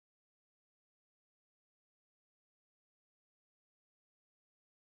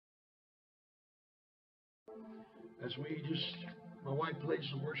As my wife plays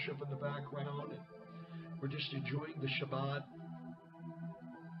the worship in the background, and we're just enjoying the Shabbat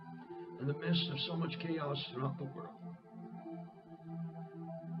in the midst of so much chaos throughout the world.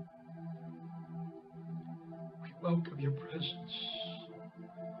 We welcome your presence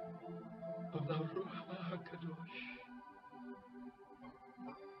of the HaRuachEliyahu.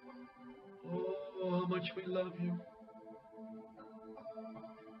 Oh, how much we love you.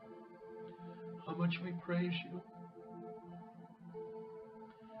 How much we praise you.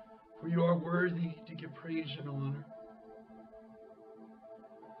 For you are worthy to give praise and honor.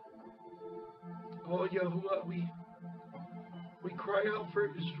 Oh, Yahuwah, we cry out for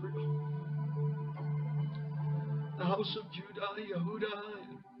Israel. The house of Judah, Yehudah,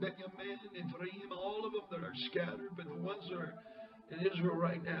 Benjamin, Ephraim, all of them that are scattered, but the ones that are in Israel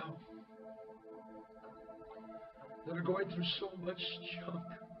right now, that are going through so much junk,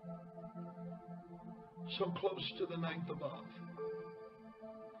 so close to the 9th of Av.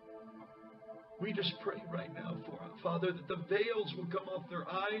 We just pray right now for Father, that the veils will come off their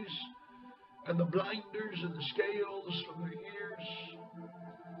eyes, and the blinders and the scales from their ears,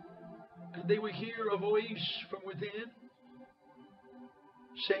 and they will hear a voice from within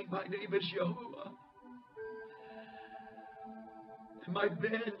saying, my name is Yahuwah, and my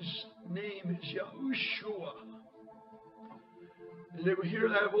man's name is Yahushua. And they will hear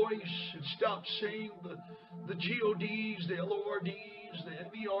that voice and stop saying the GODs, the LORDs, the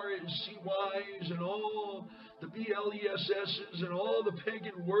MERCYs, and all the BLESSs, and all the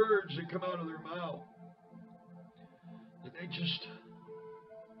pagan words that come out of their mouth. That they just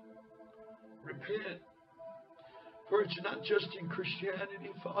repent. For it's not just in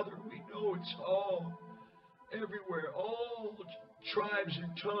Christianity, Father. We know it's all everywhere. All tribes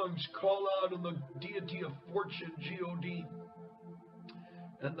and tongues call out on the deity of fortune, God,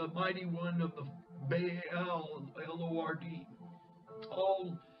 and the mighty one of the Baal, LORD.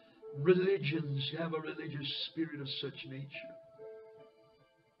 All religions have a religious spirit of such nature.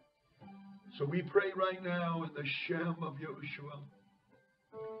 So we pray right now in the Shalom of Yerushalayim,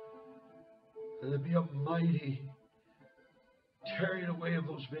 that there be a mighty tearing away of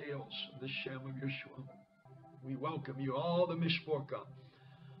those veils of the Shalom of Yerushalayim. We welcome you, all the Mishporka,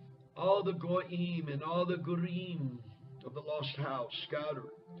 all the Goyim and all the Gurim of the lost house,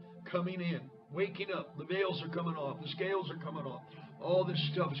 scattered, coming in, waking up. The veils are coming off. The scales are coming off. All this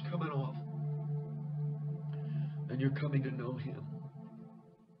stuff is coming off. And you're coming to know him.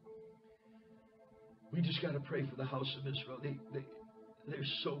 We just got to pray for the house of Israel. They're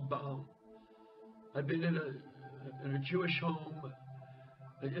so bound. I've been in a Jewish home,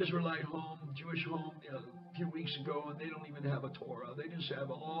 an Israelite home, Jewish home a few weeks ago, and they don't even have a Torah. They just have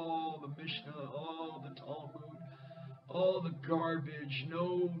all the Mishnah, all the Talmud, all the garbage,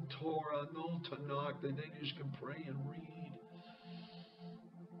 no Torah, no Tanakh, that they just can pray and read.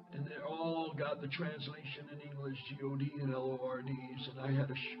 And they all got the translation in English, God and LORDs, and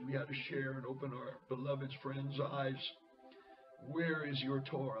we had to share and open our beloved friends' eyes. Where is your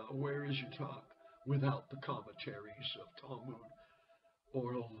Torah? Where is your Tanakh? Without the commentaries of Talmud,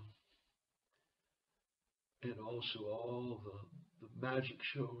 oral, and also all the magic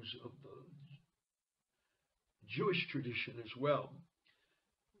shows of the Jewish tradition as well,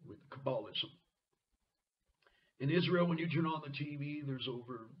 with Kabbalism. In Israel, when you turn on the TV,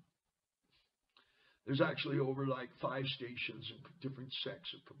 there's actually over like 5 stations and different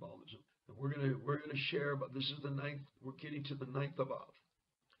sects of Kabbalism. And we're gonna share, but this is the 9th. We're getting to the 9th of Av.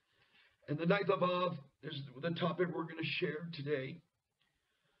 And the 9th of Av is the topic we're going to share today.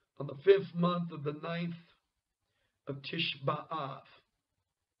 On the 5th month of the 9th of Tisha B'Av,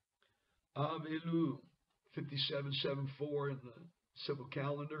 Av Elu, 5774 in the civil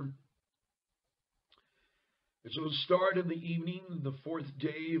calendar. It will start in the evening, the 4th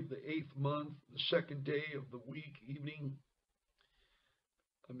day of the 8th month, the 2nd day of the week evening.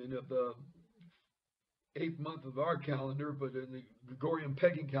 Of the 8th month of our calendar, but in the Gregorian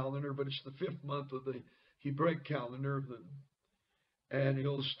Pagan calendar, but it's the 5th month of the Hebraic calendar. And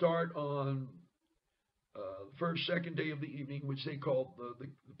it'll start on the first, 2nd day of the evening, which they call the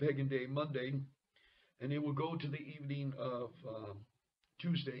Pagan day, Monday. And it will go to the evening of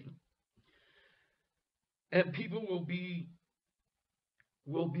Tuesday. And people will be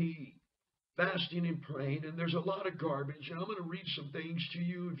fasting and praying, and there's a lot of garbage. And I'm going to read some things to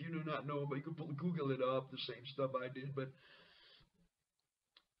you if you do not know, but you can Google it up, the same stuff I did.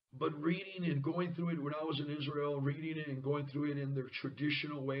 But reading and going through it when I was in Israel, reading it and going through it in their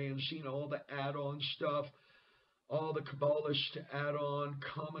traditional way and seeing all the add-on stuff, all the Kabbalists to add on,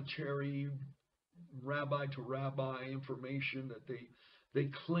 commentary, rabbi to rabbi information that they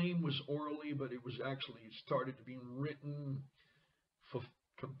claim was orally, but it was actually started to be written for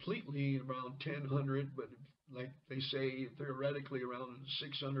completely around 1000, but like they say, theoretically around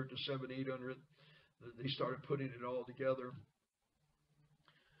 600 to 800, they started putting it all together.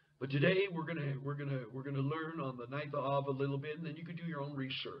 But today we're gonna learn on the ninth of Av a little bit, and then you can do your own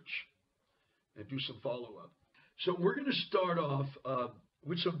research and do some follow-up. So we're gonna start off.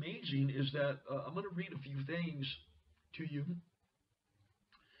 What's amazing is that I'm gonna read a few things to you,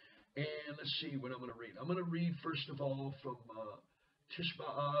 and let's see what I'm gonna read. I'm gonna read first of all from Tisha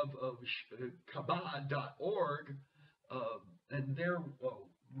of Kabbalah.org and their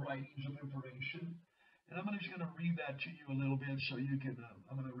writings of information. And I'm just going to read that to you a little bit so you can,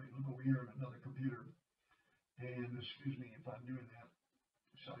 I'm going to look over here on another computer. And excuse me if I'm doing that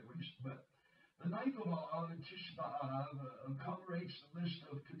sideways. But the ninth of Av, Tisha B'Av, commemorates the list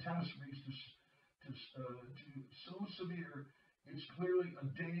of catastrophes so severe, it's clearly a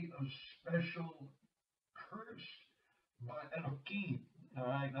day of special curse by Elohim, all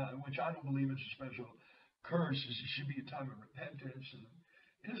right, which I don't believe it's a special curse. It should be a time of repentance. And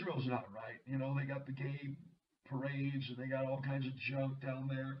Israel's not right. You know, they got the gay parades and they got all kinds of junk down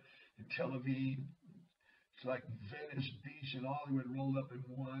there in Tel Aviv. It's like Venice Beach and Hollywood rolled up in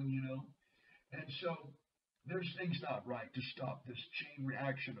one, you know. And so there's things not right to stop this chain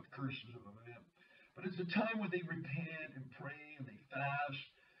reaction of curses of them. But it's a time when they repent and pray and they fast.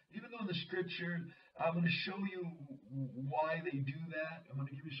 Even though in the scripture, I'm going to show you why they do that. I'm going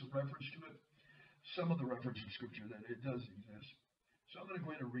to give you some reference to it. Some of the reference in scripture that it does exist. So I'm going to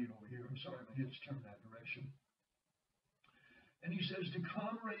go ahead and read over here. I'm sorry, my head's turned that direction. And he says, to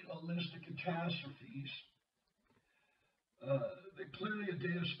commemorate a list of catastrophes, they're clearly a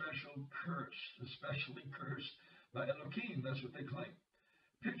day of special curse, especially cursed by Elohim. That's what they claim.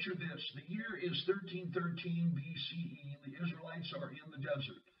 Picture this. The year is 1313 BCE, and the Israelites are in the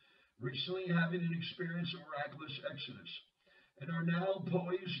desert, recently having an experience of miraculous exodus, and are now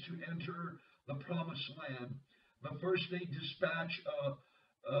poised to enter the promised land. But first they dispatch a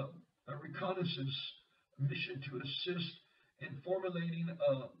reconnaissance mission to assist in formulating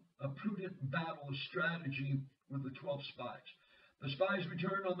a prudent battle strategy with the 12 spies. The spies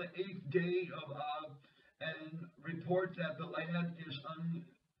return on the 8th day of Av and report that the land is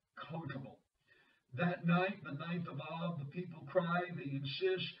unconquerable. That night, the 9th of Av, the people cry. They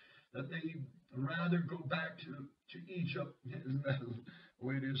insist that they rather go back to Egypt. Isn't that the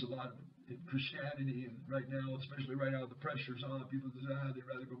way it is a lot of in Christianity, and right now, especially right now, the pressure's on. People decide they'd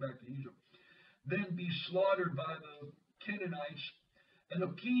rather go back to Egypt. Then be slaughtered by the Canaanites.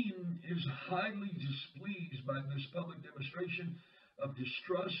 Elohim is highly displeased by this public demonstration of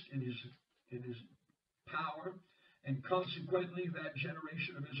distrust in his power, and consequently, that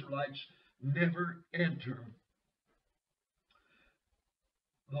generation of Israelites never enter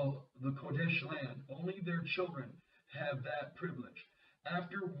the Kodesh land. Only their children have that privilege.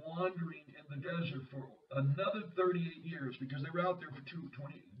 After wandering in the desert for another 38 years, because they were out there for 22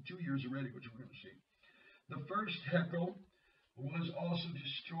 years already, which we're going to see, the first Hekel was also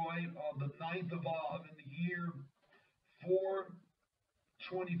destroyed on the 9th of Av in the year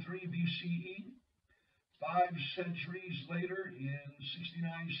 423 BCE. 5 centuries later, in 69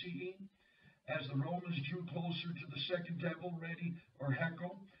 CE, as the Romans drew closer to the second temple,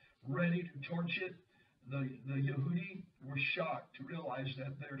 Hekel, ready to torch it, the Yehudi were shocked to realize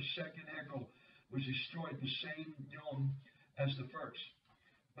that their second Hekel was destroyed the same Yom as the first.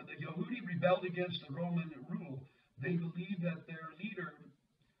 But the Yehudi rebelled against the Roman rule. They believed that their leader,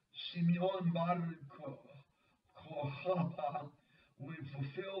 Simeon Bar Kokhaba, would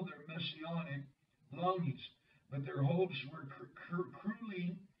fulfill their messianic longings, but their hopes were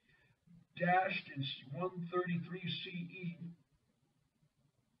cruelly dashed in 133 CE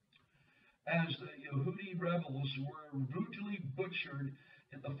as the Yehudi rebels were brutally butchered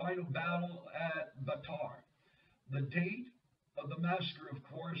in the final battle at Batar. The date of the massacre, of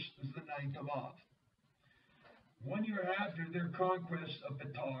course, is the 9th of Av. 1 year after their conquest of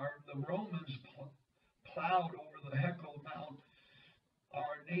Batar, the Romans plowed over the Hekel Mount,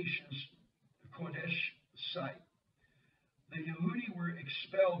 our nation's Kodesh site. The Yehudi were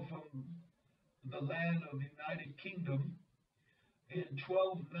expelled from the land of the United Kingdom in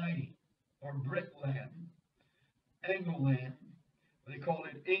 1290, or Britland, England. They call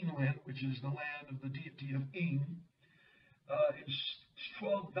it England, which is the land of the deity of Ing. In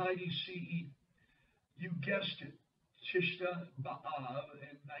 1290 CE, you guessed it, Tisha B'Av,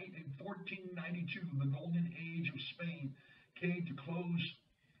 in 1492, the golden age of Spain came to close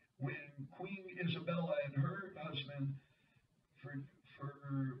when Queen Isabella and her husband,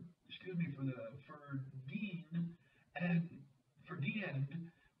 Ferdinand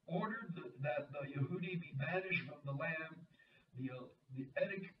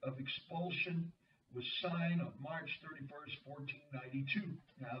sign on March 31st, 1492.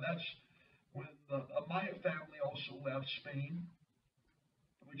 Now that's when the Amaya family also left Spain,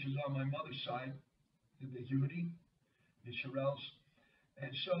 which is on my mother's side, the Yehudi, the Yisraels.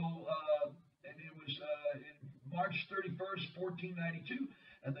 And so, and it was in March 31st, 1492,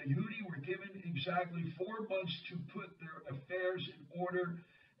 and the Yehudi were given exactly 4 months to put their affairs in order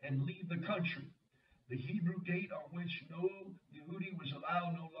and leave the country. The Hebrew date on which no Yehudi was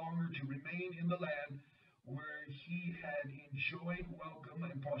allowed no longer to remain in the land where he had enjoyed welcome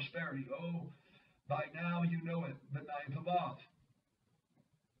and prosperity. Oh, by now you know it, the 9th of Av.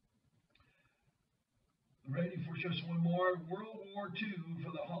 Ready for just one more? World War II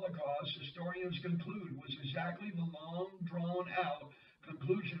for the Holocaust, historians conclude, was exactly the long drawn-out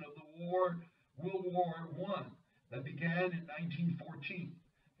conclusion of the World War I that began in 1914.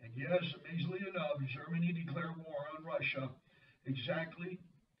 And yes, amazingly enough, Germany declared war on Russia, exactly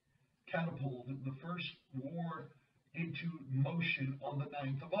catapulted the first war into motion on the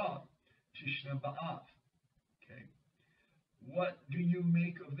 9th of Av, Tisha B'Av. Okay. What do you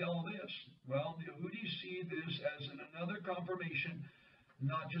make of all this? Well, the Yehudis see this as another confirmation,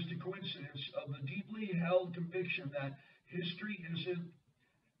 not just a coincidence, of the deeply held conviction that history isn't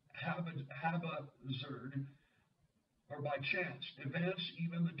haphazard or by chance. Events,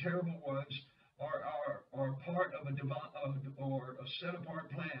 even the terrible ones, are part of a divine or a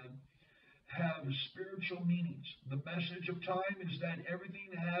set-apart plan, have spiritual meanings. The message of time is that everything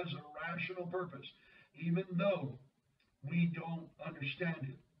has a rational purpose, even though we don't understand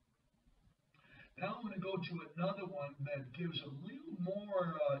it. Now I'm going to go to another one that gives a little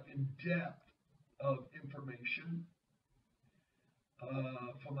more in-depth of information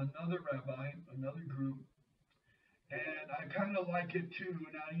from another rabbi, another group. And I kind of like it too.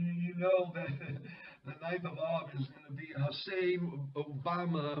 Now, you know that the 9th of Av is going to be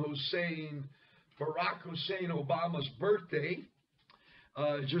Barack Hussein Obama's birthday.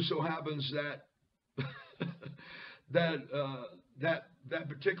 It just so happens that that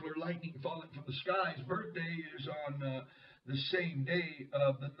particular lightning falling from the sky, his birthday is on the same day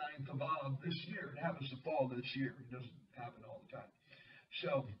of the 9th of Av this year. It happens to fall this year. It doesn't happen all the time.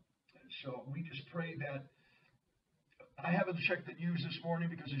 So we just pray that. I haven't checked the news this morning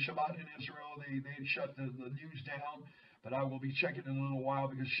because of Shabbat in Israel. They shut the news down, but I will be checking in a little while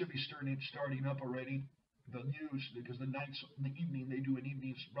because it should be starting up already, the news, because the nights, in the evening, they do an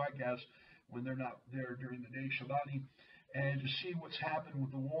evening broadcast when they're not there during the day, Shabbat, and to see what's happened with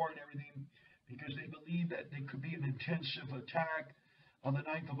the war and everything, because they believe that there could be an intensive attack on the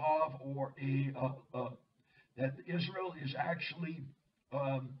 9th of Av, or that Israel is actually,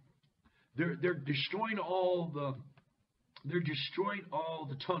 they're destroying all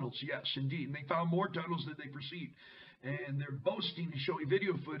the tunnels, yes, indeed. And they found more tunnels than they perceived. And they're boasting and showing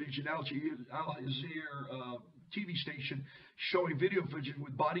video footage in Al Jazeera TV station, showing video footage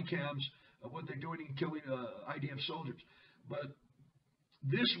with body cams of what they're doing in killing IDF soldiers. But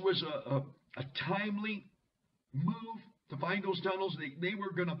this was a timely move to find those tunnels. They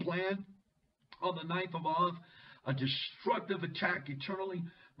were going to plan on the 9th of Av a destructive attack eternally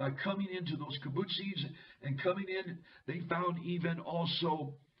by coming into those kibbutzes and coming in. They found even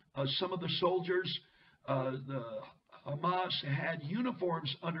also some of the soldiers, the Hamas had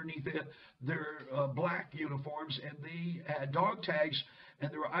uniforms underneath their black uniforms, and they had dog tags,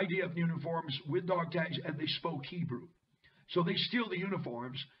 and there were IDF uniforms with dog tags, and they spoke Hebrew. So they steal the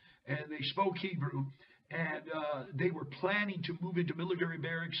uniforms, and they spoke Hebrew, and they were planning to move into military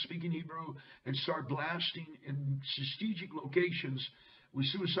barracks speaking Hebrew and start blasting in strategic locations with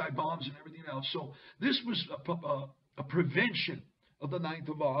suicide bombs and everything else. So this was a prevention of the 9th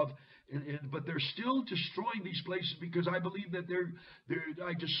of Av, but they're still destroying these places because I believe that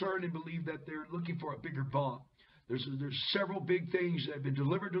I discern and believe that they're looking for a bigger bomb. There's several big things that have been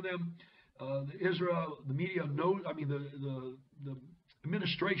delivered to them. Israel, the media know, I mean the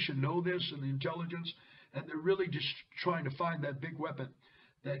administration know this, and the intelligence, and they're really just trying to find that big weapon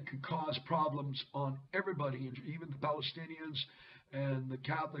that could cause problems on everybody, even the Palestinians and the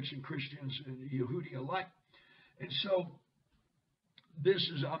Catholics and Christians and Yehudi alike. And so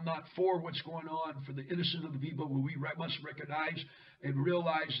I'm not for what's going on for the innocent of the people, but we must recognize and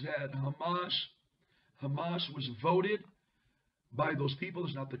realize that Hamas was voted by those people.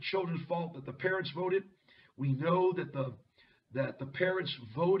 It's not the children's fault that the parents voted. We know that the parents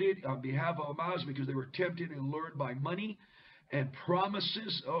voted on behalf of Hamas because they were tempted and lured by money and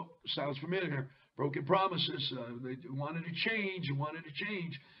promises. Oh, sounds familiar. Broken promises. They wanted to change and wanted to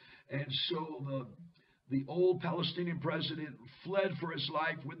change. And so the old Palestinian president fled for his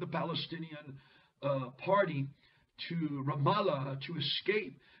life with the Palestinian party to Ramallah to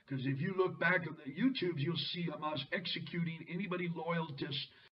escape Because if you look back on the YouTubes, you'll see Hamas executing anybody loyal to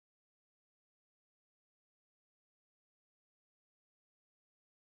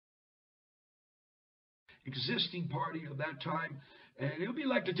existing party of that time. And it'll be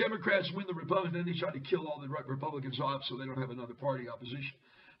like the Democrats win the Republicans, then they try to kill all the Republicans off so they don't have another party opposition.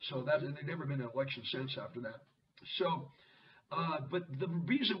 So that, and they've never been an election since after that. So, but the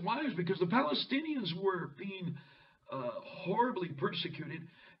reason why is because the Palestinians were being horribly persecuted,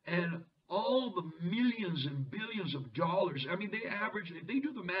 and all the millions and billions of dollars. I mean, they average, if they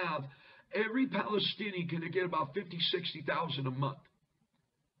do the math, every Palestinian can get about 50, 60,000 a month.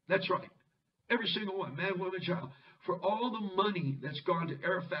 That's right. Every single one, man, woman, child. For all the money that's gone to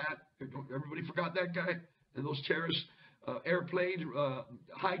Arafat, everybody forgot that guy, and those terrorist airplane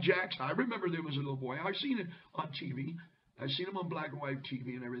hijacks. I remember them as a little boy. I've seen it on TV. I've seen them on black and white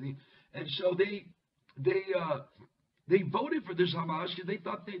TV and everything. And so they voted for this Hamas because they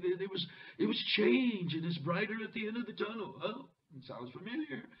thought it was change and it's brighter at the end of the tunnel. Oh, it sounds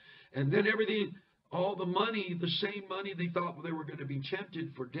familiar. And then everything. All the money, the same money they thought they were going to be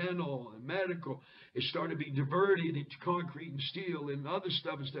tempted for dental and medical, it started being diverted into concrete and steel and other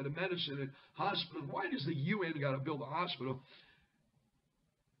stuff instead of medicine and hospitals. Why does the UN got to build a hospital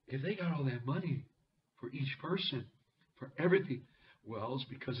if they got all that money for each person, for everything? Well, it's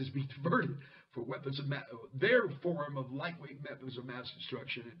because it's being diverted for weapons of their form of lightweight weapons of mass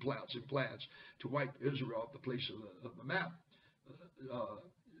destruction and plans to wipe Israel off the place of the map.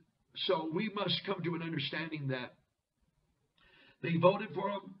 So we must come to an understanding that they voted for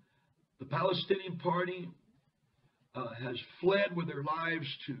him. The Palestinian Party has fled with their lives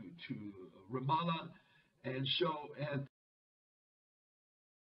to Ramallah, and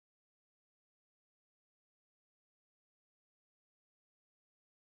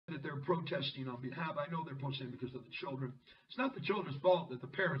that they're protesting on behalf. I know they're protesting because of the children. It's not the children's fault that the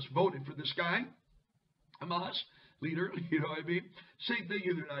parents voted for this guy, Hamas leader, you know what I mean? Same thing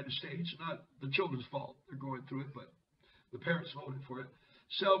in the United States, not the children's fault. They're going through it, but the parents voted for it.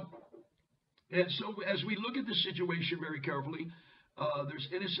 So as we look at the situation very carefully, there's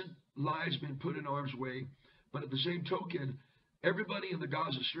innocent lives being put in harm's way, but at the same token, everybody in the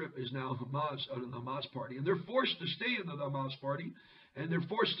Gaza Strip is now Hamas, out of the Hamas party, and they're forced to stay in the Hamas party, and they're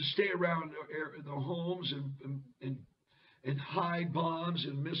forced to stay around their homes and hide bombs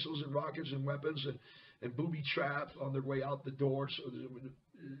and missiles and rockets and weapons and booby traps on their way out the door. So that when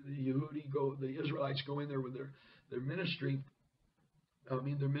the Israelites go in there with their ministry,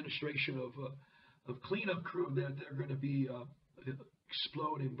 their ministration of cleanup crew, they're going to be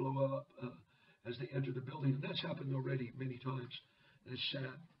explode and blow up as they enter the building. And that's happened already many times. And it's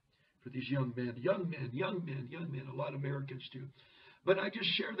sad for these young men. A lot of Americans do. But I just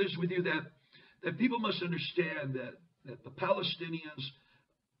share this with you that people must understand that the Palestinians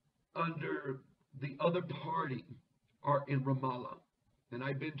under the other party are in Ramallah, and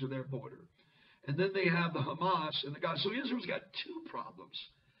I've been to their border. And then they have the Hamas and the Gaza. So Israel's got two problems.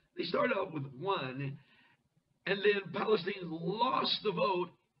 They started out with one, and then Palestinians lost the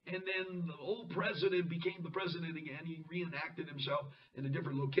vote, and then the old president became the president again. He reenacted himself in a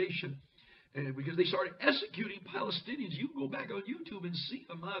different location, and because they started executing Palestinians. You can go back on YouTube and see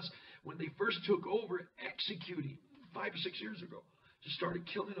Hamas when they first took over, executing 5 or 6 years ago. Just started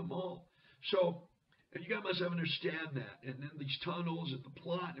killing them all. So, and you guys must understand that. And then these tunnels and the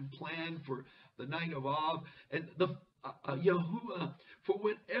plot and plan for the night of Av. And the Yahuwah, for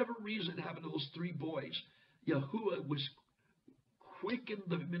whatever reason, happened to those 3 boys. Yahuwah was quick in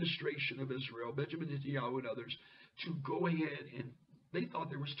the administration of Israel, Benjamin Netanyahu and others, to go ahead, and they thought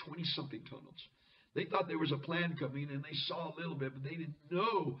there was 20-something tunnels. They thought there was a plan coming, and they saw a little bit, but they didn't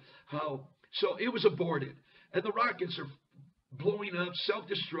know how. So it was aborted. And the rockets are blowing up,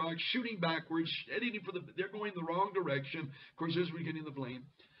 self-destruct, shooting backwards, heading for they're going the wrong direction. Of course, Israel getting the blame.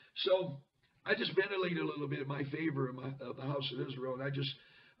 So I just ventilated a little bit in my favor of the house of Israel, and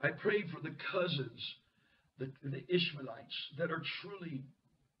I prayed for the cousins, the Ishmaelites that are truly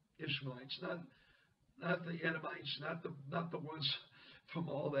Ishmaelites, not the Edomites, not the ones from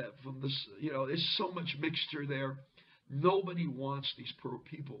all that, from this, there's so much mixture there. Nobody wants these poor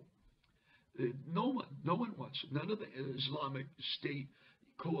people. No one wants them. None of the Islamic State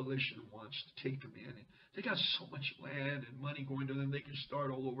coalition wants to take them in. And they got so much land and money going to them, they can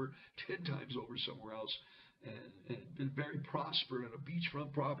start all over 10 times over somewhere else and been very prosperous on a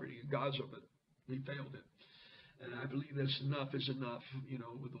beachfront property in Gaza, but they failed it. And I believe that's enough is enough,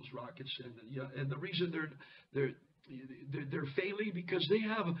 with those rockets. And the reason they're failing because they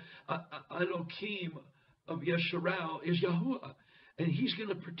have Elohim of Yisrael is Yahuwah. And he's going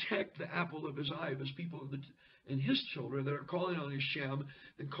to protect the apple of his eye of his people and his children that are calling on his Shem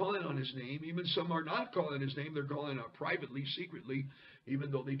and calling on his name. Even some are not calling his name. They're calling out privately, secretly,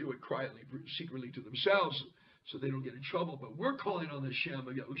 even though they do it quietly, secretly to themselves, so they don't get in trouble. But we're calling on the Shem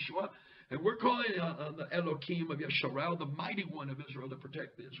of Yahushua, and we're calling on the Elohim of Yisrael, the mighty one of Israel, to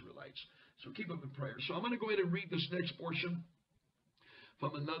protect the Israelites. So keep them in prayer. So I'm going to go ahead and read this next portion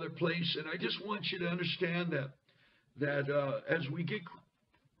from another place, and I just want you to understand that as we get,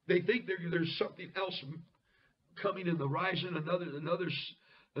 they think there's something else coming in the horizon,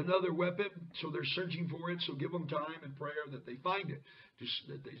 another weapon, so they're searching for it. So give them time and prayer that they find it,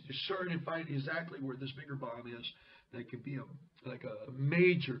 that they discern and find exactly where this bigger bomb is that could be like a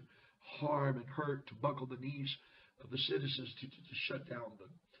major harm and hurt to buckle the knees of the citizens to shut down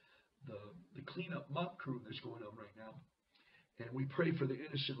the cleanup mop crew that's going on right now. And we pray for the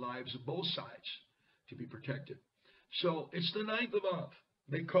innocent lives of both sides to be protected. So it's the 9th of Av.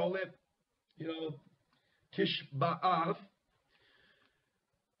 They call it, Tish B'Av,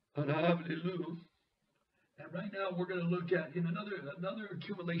 an Av-Lilu. And right now we're going to look at another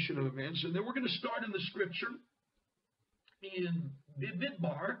accumulation of events. And then we're going to start in the scripture in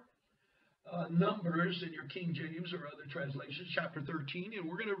Bemidbar, Numbers in your King James or other translations, chapter 13. And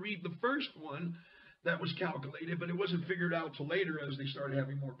we're going to read the first one that was calculated, but it wasn't figured out till later as they started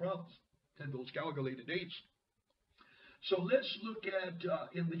having more problems and those calculated dates. So let's look at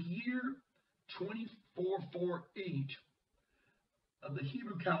in the year 2448 of the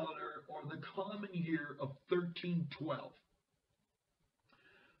Hebrew calendar, or the common year of 1312.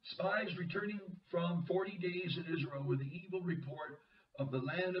 Spies returning from 40 days in Israel with the evil report of the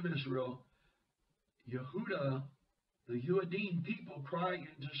land of Israel, Yehuda, the Yehudim people, cry in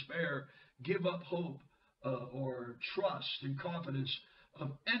despair, give up hope or trust and confidence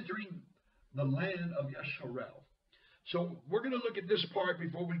of entering the land of Yisrael. So we're going to look at this part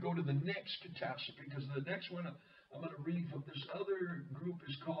before we go to the next catastrophe, because the next one I'm going to read from this other group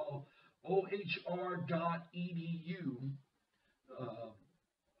is called ohr.edu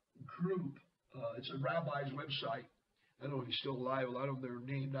group. It's a rabbi's website. I don't know if he's still alive. A lot of them are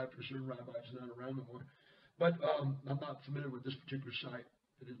named after certain rabbis not around anymore. But I'm not familiar with this particular site.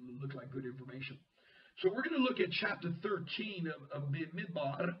 It didn't look like good information. So we're going to look at chapter 13 of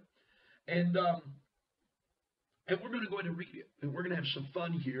Bemidbar, and we're going to go ahead and read it. And we're going to have some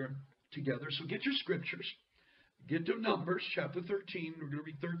fun here together. So get your scriptures. Get to Numbers, chapter 13. We're going to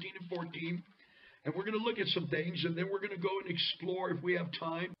read 13 and 14. And we're going to look at some things. And then we're going to go and explore if we have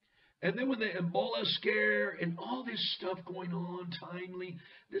time. And then with the Ebola scare and all this stuff going on timely,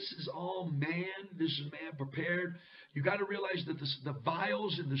 this is all man. This is man prepared. You got to realize that the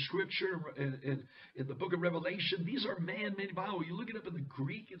vials in the scripture and in the book of Revelation, these are man-made vials. You look it up in the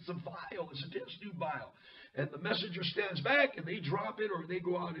Greek, it's a vial. It's a test tube vial. And the messenger stands back and they drop it, or they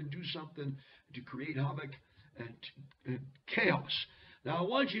go out and do something to create havoc and chaos. Now, I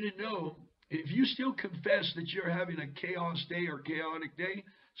want you to know, if you still confess that you're having a chaos day or chaotic day,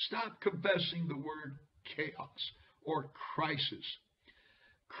 stop confessing the word chaos or crisis.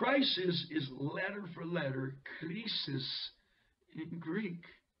 Crisis is letter for letter, krisis in Greek.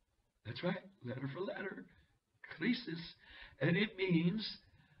 That's right, letter for letter, krisis. And it means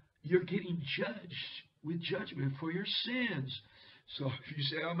you're getting judged with judgment for your sins. So if you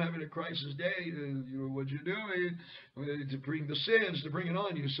say, I'm having a crisis day, then what you're doing to bring the sins, to bring it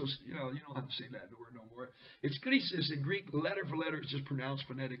on you. So, you don't have to say that word no more. It's krisis in Greek, letter for letter. It's just pronounced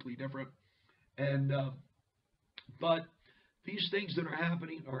phonetically different. And but these things that are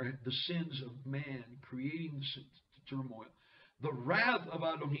happening are the sins of man, creating the turmoil. The wrath of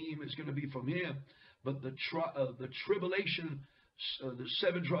Elohim is going to be from him, but the tribulation, the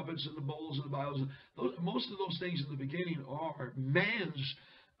seven trumpets and the bowls and the vials, most of those things in the beginning are man's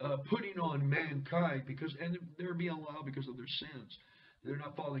putting on mankind, and they're being allowed because of their sins. They're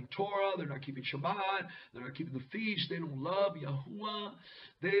not following Torah. They're not keeping Shabbat. They're not keeping the feast. They don't love Yahuwah.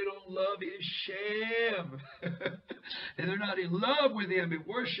 They don't love His Shem. And they're not in love with Him and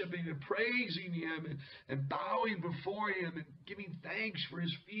worshiping and praising Him and bowing before Him and giving thanks for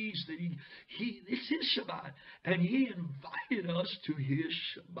His feast. That it's His Shabbat. And He invited us to His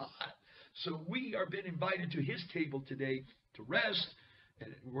Shabbat. So we are being invited to His table today to rest.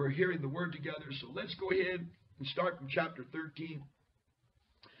 And we're hearing the word together. So let's go ahead and start from chapter 13.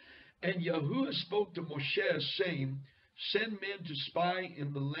 And Yahuwah spoke to Moshe, saying, send men to spy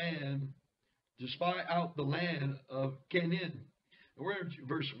in the land, to spy out the land of Canaan. And we're in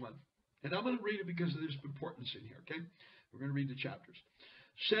verse 1. And I'm going to read it because there's importance in here, okay? We're going to read the chapters.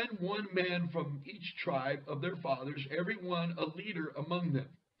 Send one man from each tribe of their fathers, every one a leader among them.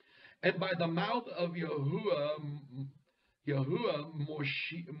 And by the mouth of Yahuwah,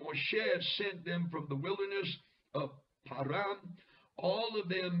 Moshe sent them from the wilderness of Paran, all of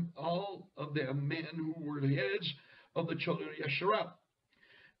them men who were the heads of the children of Yasharal.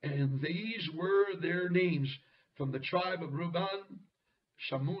 And these were their names: from the tribe of Reuben,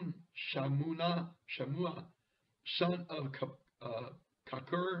 Shamua, son of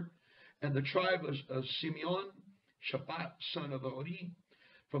Kakur, and the tribe of Simeon, Shaphat, son of Ori,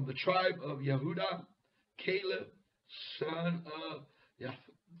 from the tribe of Yehuda, Caleb, son of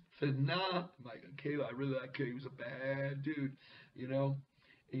Yephuneh. Caleb, I really like Caleb. He was a bad dude, you know.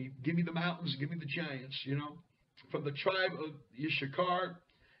 Give me the mountains, give me the giants, you know. From the tribe of Yishakar,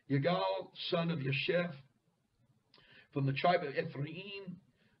 Yagal, son of Yeshef. From the tribe of Ephraim,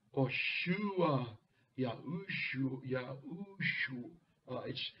 Oshua, Yahushu.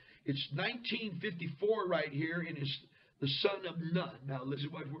 It's 1954 right here, and it's the son of Nun. Now,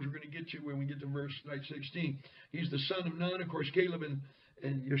 listen what we're going to get to when we get to verse 16. He's the son of Nun. Of course, Caleb and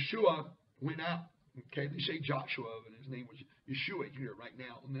Yeshua went out. Okay, they say Joshua, and his name was Yeshua here right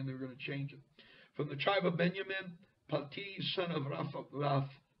now, and then they're going to change it. From the tribe of Benjamin, Palti, son of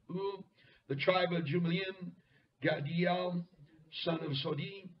Raphu. The tribe of Jubilim, Gadiel, son of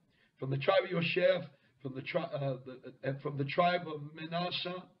Sodi. From the tribe of Yoshef, from the tribe of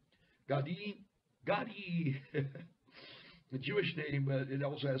Manasseh, Gadi, a Jewish name, but it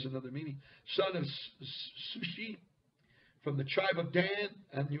also has another meaning. Son of Sushi. From the tribe of Dan,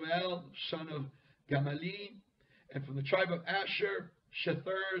 Anuel, son of Gamali. And from the tribe of Asher,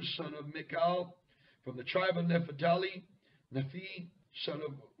 Shether, son of Michal. From the tribe of Nephtali, Nephi, son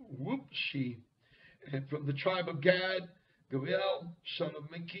of Wupshi. And from the tribe of Gad, Gabriel, son of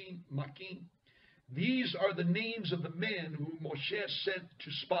Maki. These are the names of the men whom Moshe sent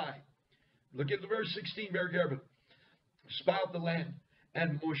to spy. Look at the verse 16 very carefully. Spy out the land.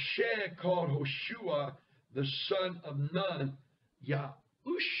 And Moshe called Hoshua, the son of Nun,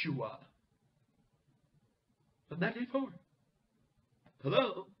 Yahushua. From that day forward.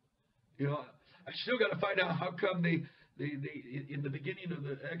 Hello? You know, I still got to find out how come they in the beginning of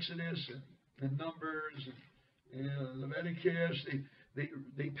the Exodus and Numbers and Leviticus,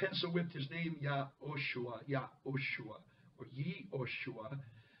 they pencil whipped his name Yahushua, or Yehoshua.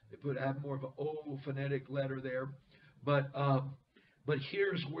 They add more of an O phonetic letter there, but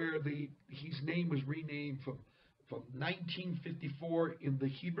here's where his name was renamed from 1954 in the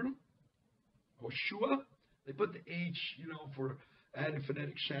Hebrew, Hoshua. They put the H, you know, for added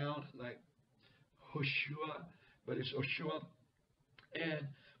phonetic sound like Hoshua, but it's Hoshua. And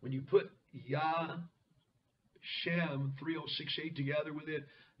when you put Yah Shem 3068 together with it,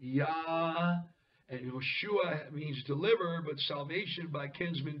 Yah, and Hoshua means deliver, but salvation by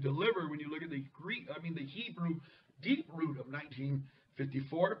kinsman deliver. When you look at the Hebrew deep root of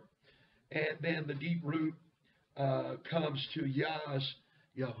 1954, and then the deep root comes to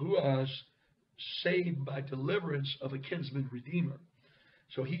Yahuwah's saved by deliverance of a kinsman redeemer.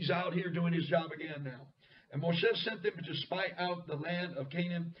 So he's out here doing his job again now. And Moshe sent them to spy out the land of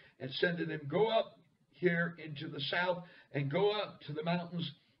Canaan, and said to them, go up here into the south, and go up to the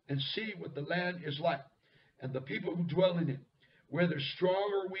mountains, and see what the land is like, and the people who dwell in it, whether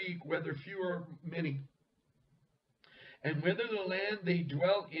strong or weak, whether few or many, and whether the land they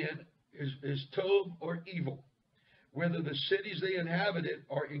dwell in is tov or evil, whether the cities they inhabited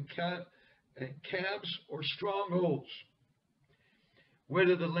are in camps or strongholds,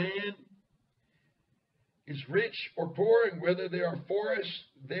 whether the land is rich or poor, and whether there are forests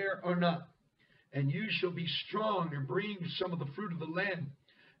there or not. And you shall be strong and bring some of the fruit of the land.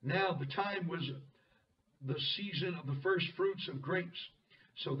 Now the time was the season of the first fruits of grapes.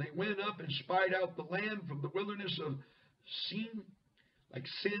 So they went up and spied out the land from the wilderness of Sin, like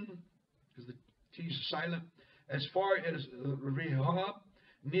Sin, because the T is silent, as far as Rehob,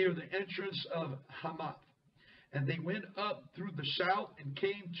 near the entrance of Hamath. And they went up through the south and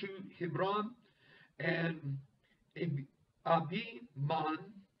came to Hebron, and Abiman,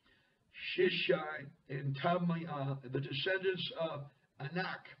 Shishai, and Tamiah, the descendants of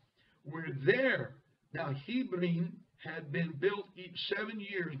Anak, were there. Now Hebron had been built 7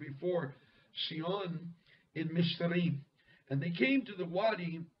 years before Sion in Mizraim. And they came to the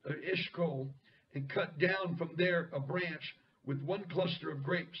Wadi of Eshcol, and cut down from there a branch with one cluster of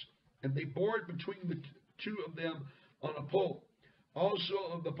grapes. And they bore it between the two of them on a pole, also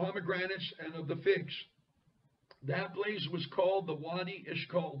of the pomegranates and of the figs. That place was called the Wadi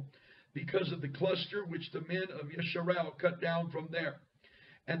Eshcol, because of the cluster which the men of Yisrael cut down from there.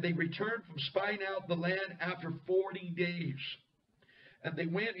 And they returned from spying out the land after 40 days. And they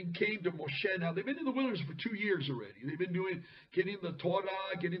went and came to Moshe. Now, they've been in the wilderness for 2 years already. They've been getting the Torah,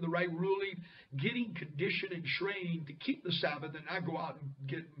 getting the right ruling, getting conditioned and trained to keep the Sabbath and not go out and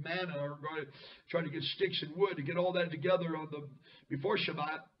get manna or go to try to get sticks and wood, to get all that together before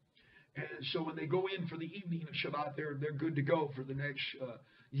Shabbat. And so when they go in for the evening of Shabbat, they're good to go for the next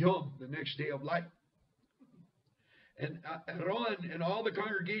Yom, the next day of light. And Aaron and all the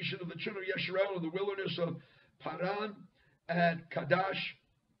congregation of the children of Yisrael in the wilderness of Paran at Kadesh,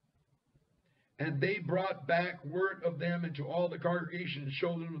 and they brought back word of them into all the congregation and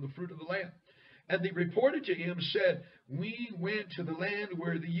showed them the fruit of the land. And they reported to him, said, we went to the land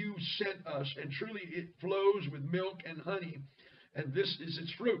where you sent us, and truly it flows with milk and honey, and this is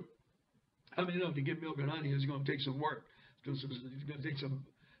its fruit. I mean, to get milk and honey is going to take some work. It's going to take some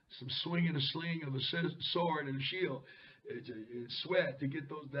swinging a sling of a sword and a shield, it's sweat to get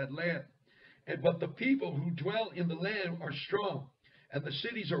that land. But the people who dwell in the land are strong, and the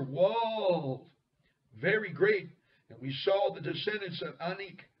cities are walled, very great. And we saw the descendants of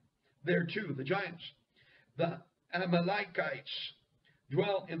Anak there too, the giants. The Amalekites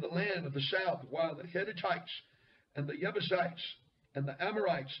dwell in the land of the south, while the Hittites and the Jebusites and the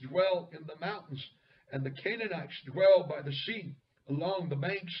Amorites dwell in the mountains, and the Canaanites dwell by the sea, along the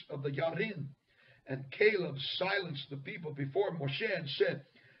banks of the Yarden. And Caleb silenced the people before Moshe and said,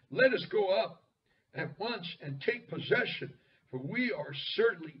 let us go up at once and take possession, for we are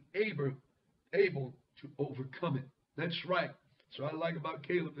certainly able to overcome it. That's right. So I like about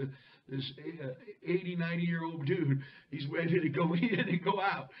Caleb, this 80, 90-year-old dude, he's ready to go in and go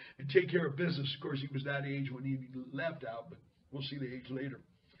out and take care of business. Of course, he was that age when he left out, but we'll see the age later.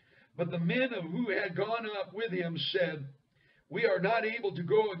 But the men who had gone up with him said, we are not able to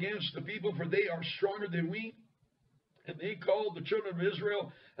go against the people, for they are stronger than we. And they called the children of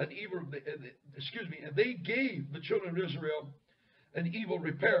Israel an evil, and they gave the children of Israel an evil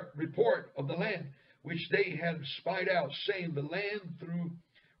report of the land, which they had spied out, saying, the land through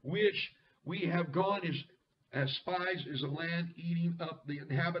which we have gone as spies is a land eating up the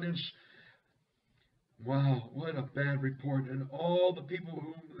inhabitants. Wow, what a bad report. And all the people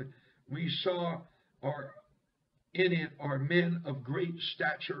whom we saw are in it are men of great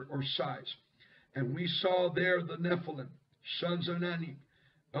stature or size. And we saw there the Nephilim, sons of Anak,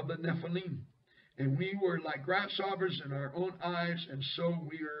 of the Nephilim. And we were like grasshoppers in our own eyes, and so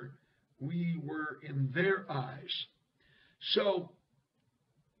we were in their eyes. So,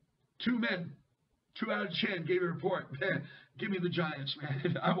 2 men, 2 out of 10 gave a report. Man, give me the giants,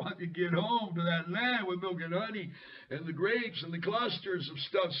 man. I want to get home to that land with milk and honey and the grapes and the clusters of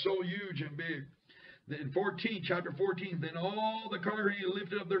stuff so huge and big. Then chapter 14, then all the congregation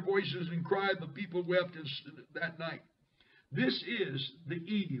lifted up their voices and cried. The people wept that night. This is the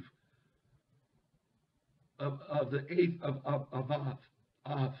eve of the 8th of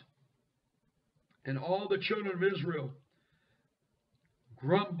Av. And all the children of Israel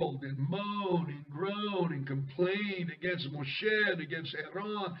grumbled and moaned and groaned and complained against Moshe and against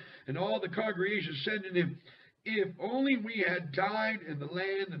Aaron. And all the congregation said to him, if only we had died in the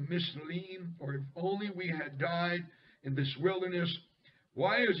land of Mizraim, or if only we had died in this wilderness.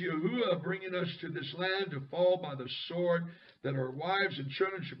 Why is Yahuwah bringing us to this land to fall by the sword, that our wives and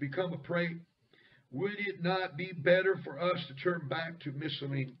children should become a prey? Would it not be better for us to turn back to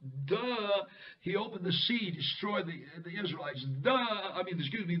Mizraim? He opened the sea, destroyed the Israelites.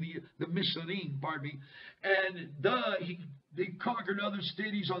 The Mizraim, pardon me. And they conquered other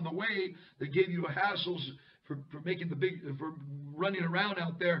cities on the way that gave you hassles for running around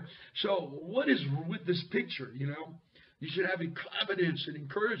out there. So what is with this picture, You should have confidence and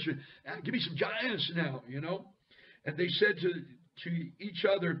encouragement. Give me some giants now, And they said to each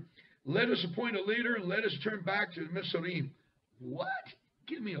other, let us appoint a leader and let us turn back to Mizraim. What?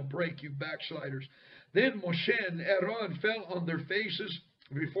 Give me a break, you backsliders. Then Moshe and Aaron fell on their faces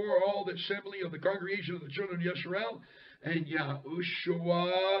before all the assembly of the congregation of the children of Yisrael, and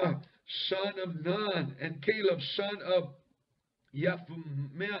Yahushua, son of Nun, and Caleb, son of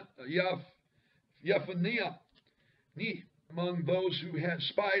Yephaniah, among those who had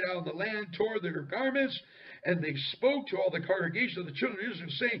spied out the land, tore their garments, and they spoke to all the congregation of the children of Israel,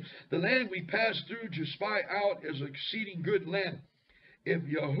 saying, the land we passed through to spy out is an exceeding good land. If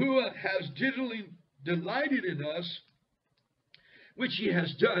Yahuwah has delighted in us, which he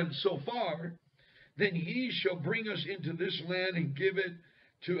has done so far, then he shall bring us into this land and give it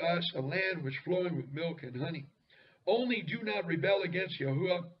to us, a land which flowing with milk and honey. Only do not rebel against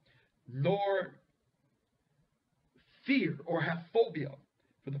Yahuwah, nor fear or have phobia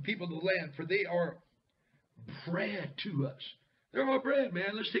for the people of the land, for they are bread to us. They're our bread,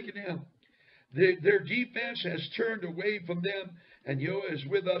 man. Let's take it down. Their defense has turned away from them, and Yahweh is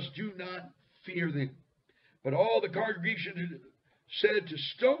with us. Do not fear them. But all the congregation said to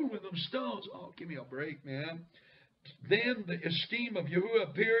stone with them stones. Oh, give me a break, man. Then the esteem of Yahuwah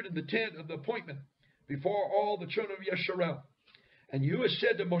appeared in the tent of the appointment before all the children of Yisrael. And Yahuwah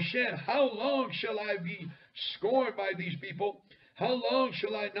said to Moshe, how long shall I be scorned by these people? How long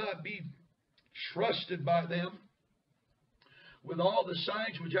shall I not be trusted by them? With all the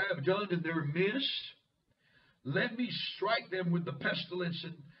signs which I have done in their midst, let me strike them with the pestilence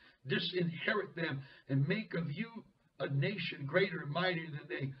and disinherit them, and make of you a nation greater and mightier than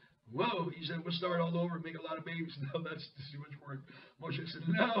they. Whoa, he said, we'll start all over and make a lot of babies. No, that's too much work. Moshe said,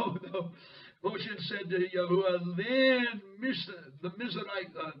 no. Moshe said to Yahuwah, then the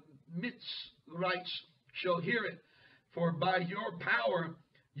Mitzrites shall hear it, for by your power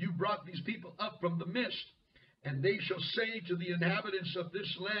you brought these people up from the mist. And they shall say to the inhabitants of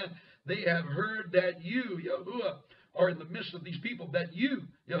this land, they have heard that you, Yahuwah, are in the midst of these people, that you,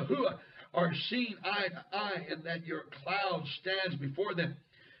 Yahuwah, are seen eye to eye, and that your cloud stands before them.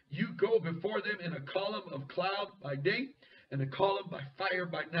 You go before them in a column of cloud by day, and a column by fire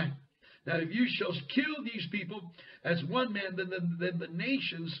by night. Now if you shall kill these people as one man, then the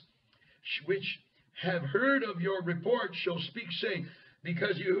nations which have heard of your report shall speak, saying,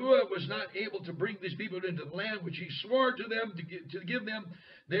 because Yahuwah was not able to bring these people into the land which he swore to them to give them,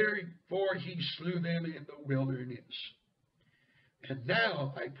 therefore he slew them in the wilderness. And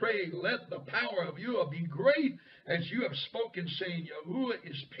now I pray, let the power of Yahuwah be great, as you have spoken, saying, Yahuwah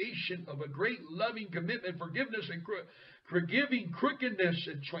is patient, of a great loving commitment, forgiveness and forgiving crookedness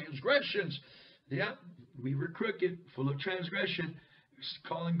and transgressions. Yeah, we were crooked, full of transgression,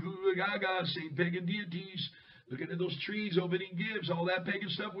 calling Guru Gaga, saying pagan deities, looking at those trees, opening gifts, all that pagan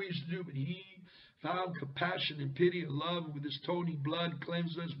stuff we used to do. But he found compassion and pity and love, with his atoning blood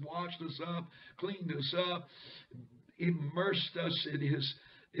cleansed us, washed us up, cleaned us up, immersed us in his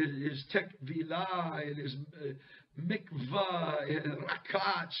tekvilah, in his mikvah, and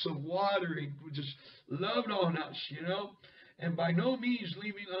rakats of water. He just loved on us, you know, and by no means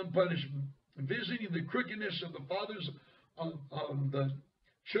leaving unpunished, visiting the crookedness of the fathers of the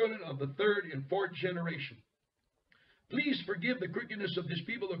children of the third and fourth generation. Please forgive the crookedness of this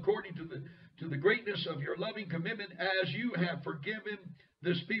people according to the greatness of your loving commitment, as you have forgiven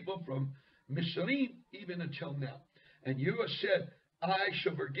this people from Mitzrayim even until now. And you have said, I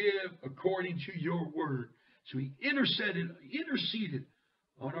shall forgive according to your word. So he interceded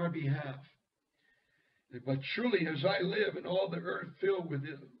on our behalf. But truly, as I live, and all the earth filled with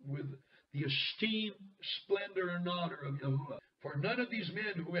the esteem, splendor, and honor of Yahuwah. For none of these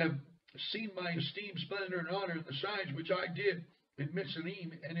men who have seen my esteem, splendor, and honor, and the signs which I did in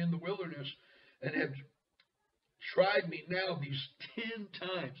Mitzrayim and in the wilderness, and have tried me now these 10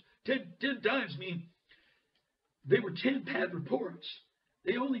 times. 10 times mean they were 10 bad reports.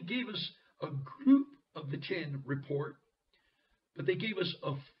 They only gave us a group of the 10 report, but they gave us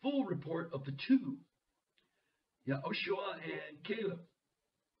a full report of the 2, Yahushua and Caleb.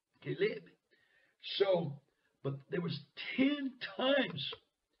 So, but there was 10 times,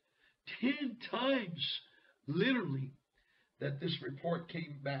 literally, that this report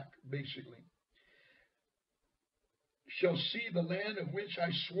came back, basically. Shall see the land of which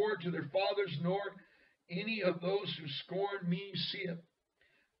I swore to their fathers, nor any of those who scorned me see it.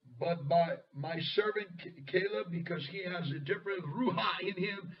 But by my servant Caleb, because he has a different ruach in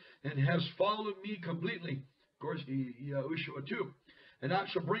him, and has followed me completely. Of course, Yahushua too. And I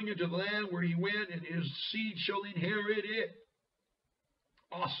shall bring him to the land where he went, and his seed shall inherit it.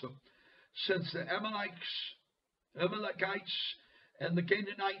 Awesome. Since the Amalekites and the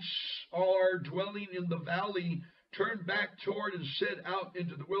Canaanites are dwelling in the valley, turned back toward and set out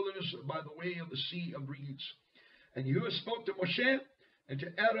into the wilderness by the way of the Sea of Reeds. And Yahuwah spoke to Moshe and to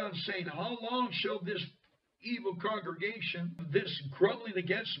Aaron, saying, how long shall this evil congregation, this grumbling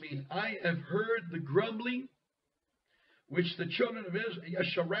against me? I have heard the grumbling which the children of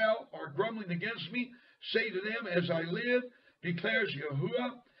Yisrael are grumbling against me. Say to them, as I live, declares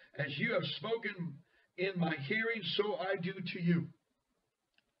Yahuwah, as you have spoken in my hearing, so I do to you.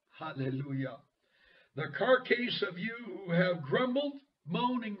 Hallelujah. The carcass of you who have grumbled,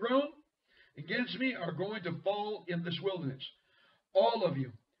 moaned, and groaned against me are going to fall in this wilderness. All of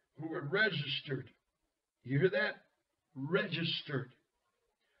you who are registered, you hear that? Registered,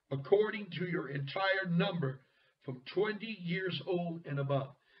 according to your entire number, from 20 years old and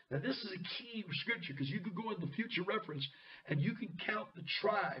above. Now this is a key scripture, because you could go in the future reference and you can count the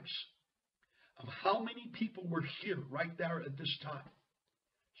tribes of how many people were here right there at this time.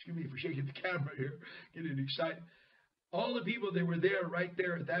 Excuse me for shaking the camera here, getting excited. All the people that were there right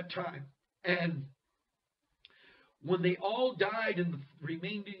there at that time And when they all died in the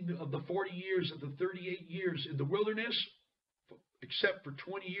remaining of the 40 years of the 38 years in the wilderness, except for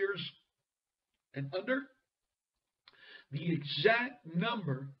 20 years and under, the exact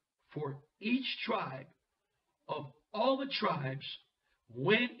number for each tribe of all the tribes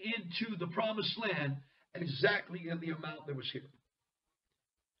went into the promised land exactly in the amount that was here.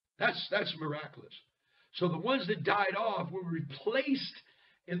 That's miraculous. So the ones that died off were replaced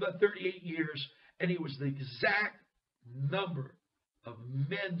in the 38 years, and it was the exact number of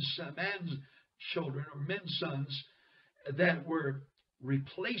men's children or men's sons that were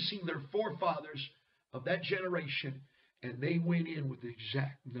replacing their forefathers of that generation, and they went in with the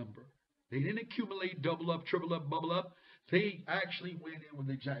exact number. They didn't accumulate, double up, triple up, bubble up. They actually went in with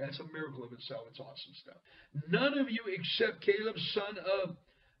the exact. That's a miracle of itself. It's awesome stuff. None of you except Caleb, son of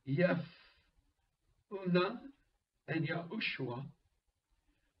Jephunneh, and Yahushua,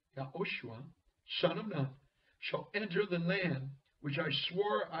 son of Nun, shall enter the land which I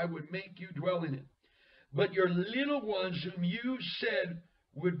swore I would make you dwell in it. But your little ones whom you said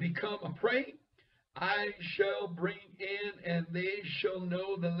would become a prey, I shall bring in, and they shall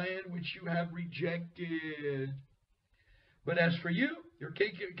know the land which you have rejected. But as for you, your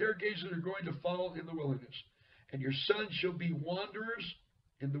carcasses are going to fall in the wilderness, and your sons shall be wanderers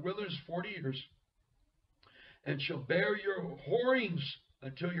in the wilderness 40 years, and shall bear your whorings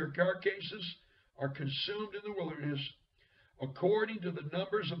until your carcasses are consumed in the wilderness, according to the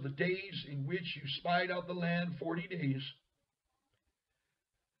numbers of the days in which you spied out the land, 40 days.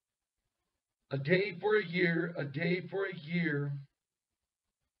 A day for a year, a day for a year.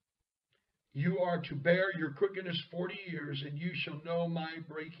 You are to bear your crookedness 40 years, and you shall know my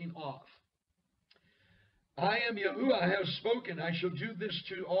breaking off. I am Yahuwah, I have spoken. I shall do this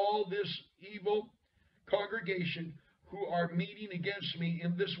to all this evil congregation who are meeting against me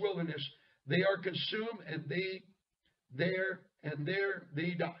in this wilderness. They are consumed, and there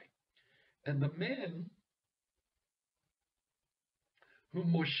they die. And the men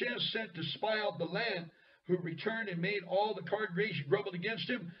whom Moshe sent to spy out the land, who returned and made all the congregation grumbled against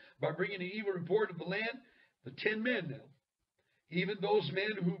him by bringing an evil report of the land, the 10 men now, even those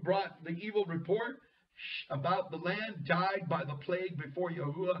men who brought the evil report about the land, died by the plague before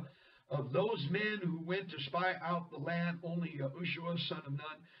Yahuwah. Of those men who went to spy out the land, only Yahushua, son of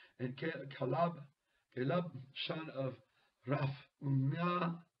Nun, and Caleb, son of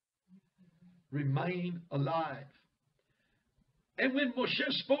Raphael, remain alive. And when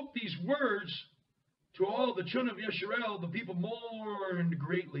Moshe spoke these words to all the children of Yisrael, the people mourned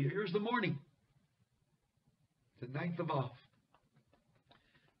greatly. Here's the mourning. The 9th of Av.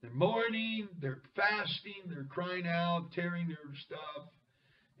 They're mourning, they're fasting, they're crying out, tearing their stuff.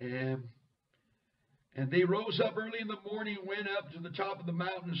 And they rose up early in the morning and went up to the top of the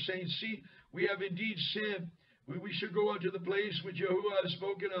mountain, saying, see, we have indeed sinned. We should go out to the place which Yahuwah has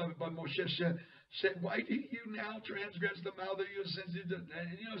spoken of. But Moshe said, why do you now transgress the mouth of your sins? And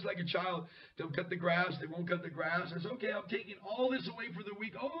it's like a child. They'll cut the grass. They won't cut the grass. It's okay, I'm taking all this away for the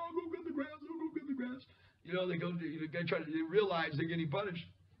week. Oh, go cut the grass. Oh, go cut the grass. They realize they're getting punished.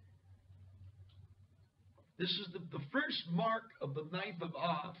 This is the first mark of the 9th of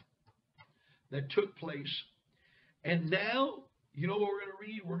Av that took place. And now, you know what we're going to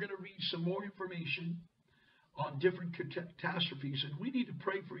read? We're going to read some more information on different catastrophes. And we need to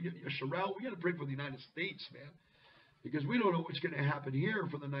pray for Yisrael. We got to pray for the United States, man. Because we don't know what's going to happen here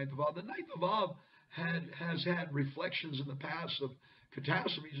for the 9th of Av. The 9th of Av has had reflections in the past of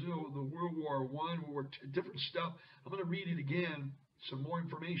catastrophes. You know, the World War I, World War II, different stuff. I'm going to read it again, some more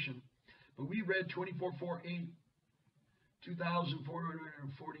information. But we read 2448,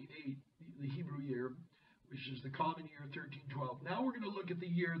 2448, the Hebrew year, which is the common year 1312. Now we're going to look at the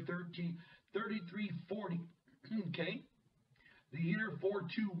year 3340. Okay? The year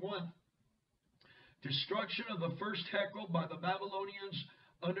 421. Destruction of the first Hekel by the Babylonians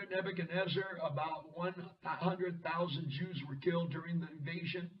under Nebuchadnezzar. About 100,000 Jews were killed during the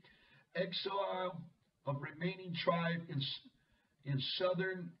invasion. Exile of remaining tribe in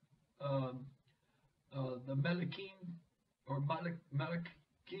southern the Melikim or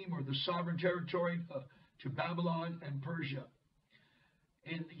Melikim, or the sovereign territory to Babylon and Persia.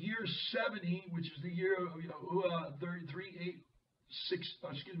 In the year 70, which is the year of 3830,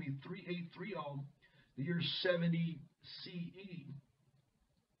 the year 70 CE,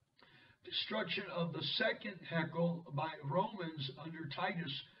 destruction of the second Hekel by Romans under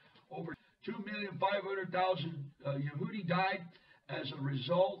Titus. Over 2,500,000 Yehudi died as a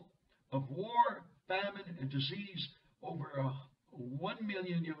result of war, famine, and disease. Over 1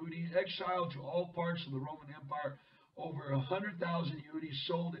 million Yehudi exiled to all parts of the Roman Empire. over 100,000 Yehudis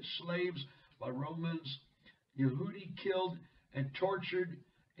sold as slaves by Romans, Yehudi killed and tortured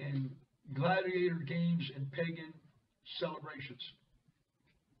in gladiator games and pagan celebrations.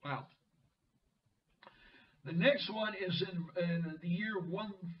 Wow. The next one is in the year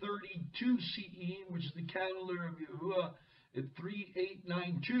 132 CE, which is the calendar of Yahuwah, at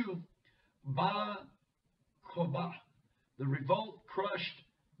 3892, Ba Kobah. The revolt crushed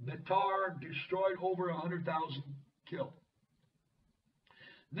Betar, destroyed over 100,000 killed.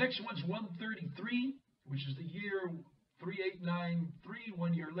 Next one's 133, which is the year 3893,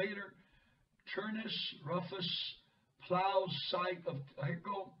 1 year later. Turnus, Rufus, plows site of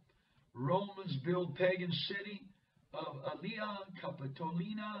Heko. Romans build pagan city of Aliyah,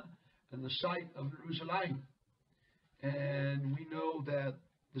 Capitolina, and the site of Yerushalayim. And we know that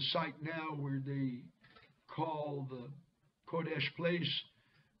the site now where they call the Kodesh place,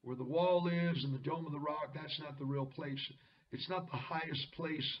 where the wall is and the Dome of the Rock, that's not the real place. It's not the highest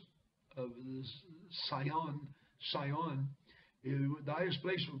place of Sion. The highest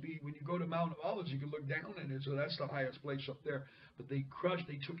place would be when you go to Mount of Olives, you can look down at it, so that's the highest place up there. But they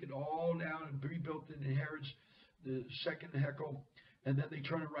took it all down and rebuilt it in Herod's, the second Hekel, and then they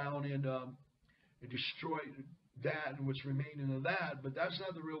turn around and destroyed that and what's remaining of that. But that's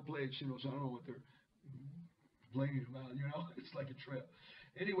not the real place, so I don't know what they're complaining about, it's like a trip.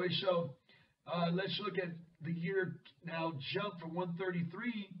 Anyway, so let's look at the year now, jump from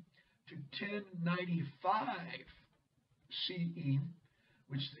 133 to 1095 CE,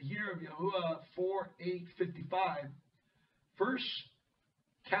 which is the year of Yahuwah 4855. First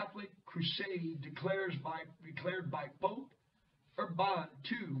Catholic Crusade declared by Pope Urban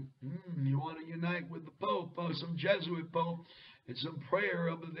II. You want to unite with the Pope, some Jesuit Pope, and some prayer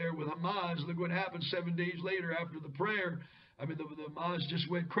up there with Hamas. Look what happened 7 days later after the prayer. I mean, the Hamas just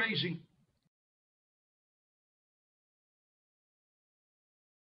went crazy.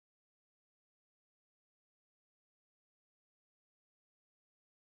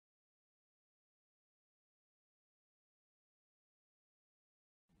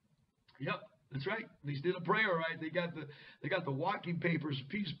 Yep, that's right. They did a prayer, right? They got the walking papers,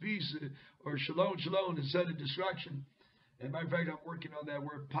 peace, peace, or shalom, shalom, and sudden destruction. And matter of fact, I'm working on that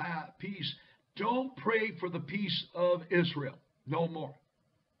word, peace. Don't pray for the peace of Israel. No more.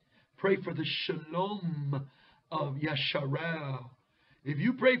 Pray for the Shalom of Yisrael. If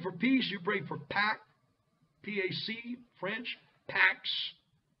you pray for peace, you pray for PAC, P-A-C, French, Pax,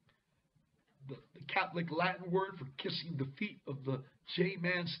 the Catholic Latin word for kissing the feet of the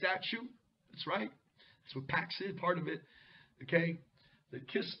J-man statue. That's right. That's what Pax is, part of it. Okay? The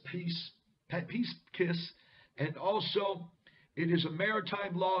kiss, peace kiss. And also, it is a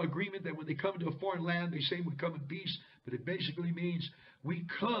maritime law agreement that when they come to a foreign land, they say we come in peace. But it basically means we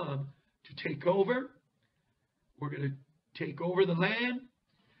come to take over. We're going to take over the land.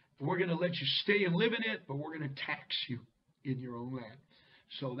 We're going to let you stay and live in it, but we're going to tax you in your own land.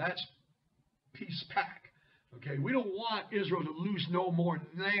 So that's peace pact. Okay, we don't want Israel to lose no more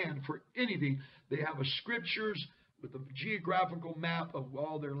land for anything. They have a scriptures with a geographical map of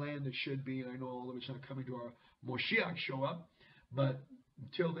all their land that should be. And I know all of it's not coming to our Moshiach show up, but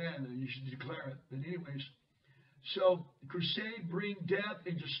until then, you should declare it. But anyways, so the crusade bring death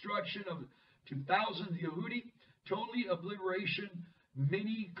and destruction of 2,000 Yehudi, totally obliteration,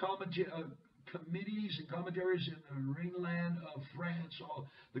 many committees and commentaries in the Rhineland of France, all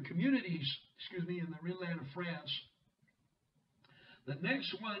the communities, in the Rhineland of France. The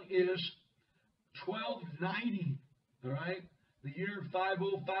next one is 1290, all right, the year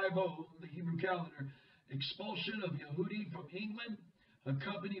 5050, the Hebrew calendar, expulsion of Yehudi from England,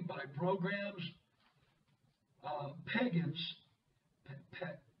 accompanied by pogroms,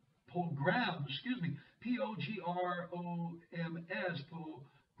 P-O-G-R-O-M-S,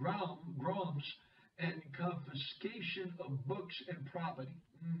 pogroms, and confiscation of books and property.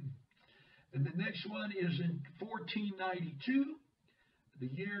 And the next one is in 1492, the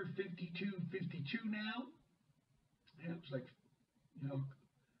year 5252 now. Yeah, it's like, a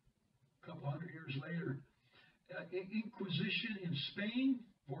couple hundred years later. Inquisition in Spain,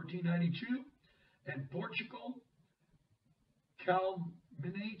 1492, and Portugal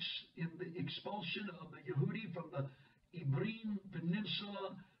culminates in the expulsion of the Yehudi from the Iberian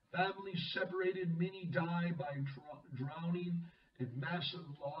Peninsula. Families separated, many die by drowning and massive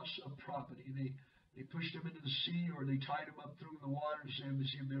loss of property. They pushed them into the sea, or they tied them up, threw them in the water, and said,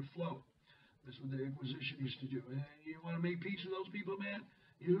 see if they'd float. That's what the Inquisition used to do. And you want to make peace with those people, man?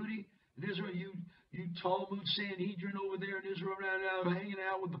 Yehudi in Israel, you Talmud Sanhedrin over there in Israel right now, hanging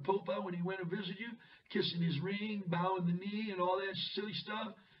out with the Pope when he went to visit you, kissing his ring, bowing the knee, and all that silly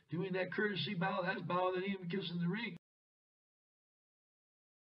stuff, doing that courtesy bow. That's bowing the knee and kissing the ring.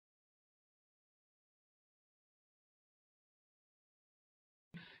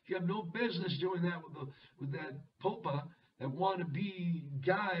 You have no business doing that with that popa, that wannabe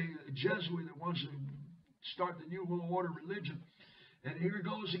guy, a Jesuit that wants to start the New World Order religion. And here it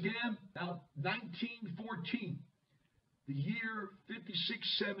goes again. Now, 1914, the year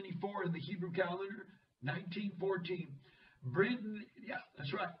 5674 in the Hebrew calendar, 1914. Britain, yeah,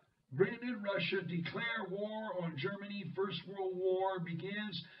 that's right. Britain and Russia declare war on Germany. First World War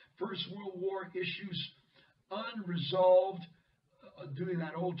begins. First World War issues unresolved during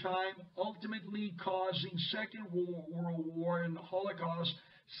that whole time, ultimately causing Second World War and the Holocaust.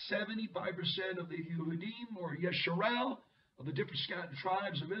 75% of the Yehudim, or Yisrael, of the different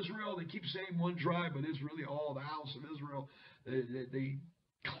tribes of Israel, they keep saying one tribe, but it's really all the house of Israel. They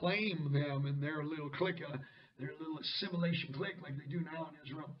claim them in their little clique, their little assimilation clique, like they do now in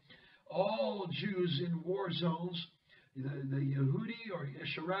Israel. All Jews in war zones, the Yehudi or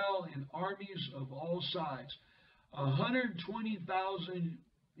Yisrael, in armies of all sides. 120,000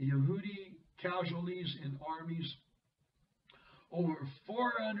 Yehudi casualties in armies. Over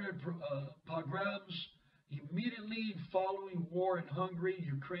 400 pogroms immediately following war in Hungary,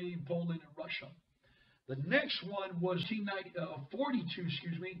 Ukraine, Poland, and Russia. The next one was 42,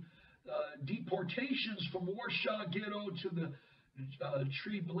 deportations from Warsaw Ghetto to the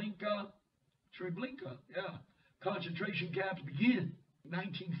Treblinka, concentration camps begin in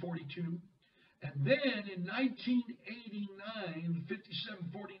 1942. And then in 1989,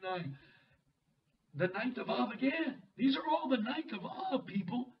 57-49, the 9th of Av again. These are all the 9th of Av,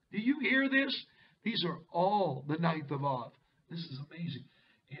 people. Do you hear this? These are all the 9th of Av. This is amazing.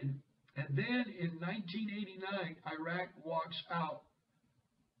 And then in 1989, Iraq walks out.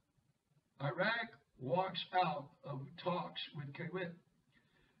 Iraq walks out of talks with Kuwait.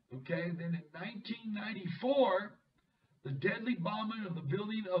 Okay, and then in 1994, the deadly bombing of the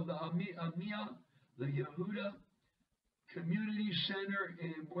building of the Amia, the Yehuda Community Center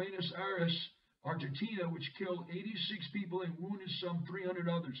in Buenos Aires, Argentina, which killed 86 people and wounded some 300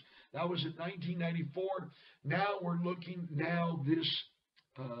 others. That was in 1994. Now we're looking this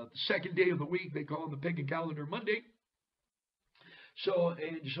second day of the week. They call it the pagan calendar Monday. So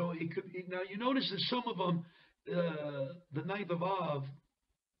it could. Now you notice that some of them, the 9th of Av,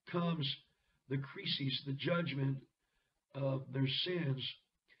 comes the crises, the judgment of their sins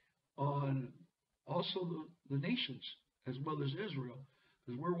on also the nations as well as Israel,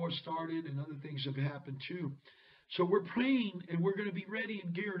 because World War started and other things have happened too. So we're praying and we're going to be ready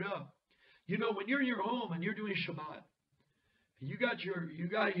and geared up. You know, when you're in your home and you're doing Shabbat, and you got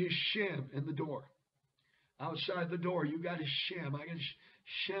his Shem in the door. Outside the door, you got his Shem. I got his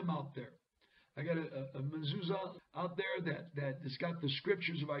Shem out there. I got a mezuzah out there that's got the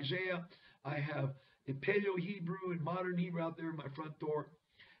scriptures of Isaiah. I have a Paleo Hebrew and modern Hebrew out there in my front door.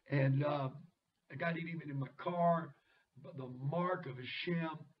 And I got it even in my car, the mark of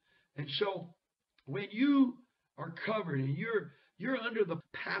Hashem. And so when you are covered and you're under the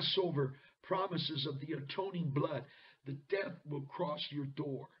Passover promises of the atoning blood, the death will cross your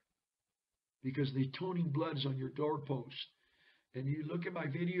door because the atoning blood is on your doorpost. And you look at my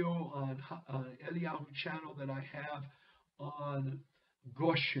video on Eliyahu'sChannel that I have on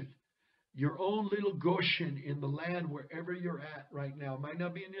Goshen, your own little Goshen in the land wherever you're at right now. It might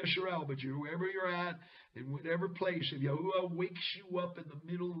not be in Yisrael, but wherever you're at, in whatever place. If Yahuwah wakes you up in the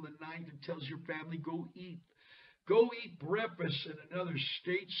middle of the night and tells your family, go eat breakfast in another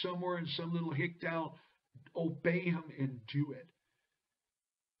state somewhere in some little hick town, obey him and do it.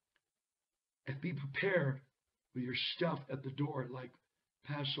 And be prepared with your stuff at the door like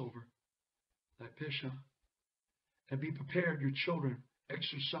Passover, like Tisha. And be prepared, your children,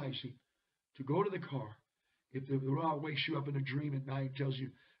 exercising, to go to the car. If the Ruach wakes you up in a dream at night and tells you,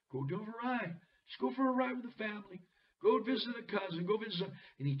 go do a ride. Just go for a ride with the family. Go visit a cousin. Go visit some,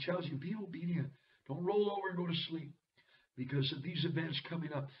 and he tells you, be obedient. Don't roll over and go to sleep. Because of these events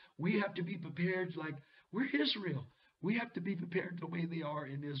coming up, we have to be prepared like we're Israel. We have to be prepared the way they are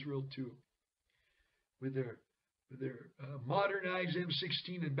in Israel too. With their modernized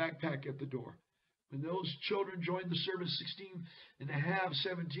M16 and backpack at the door. When those children join the service 16 and a half,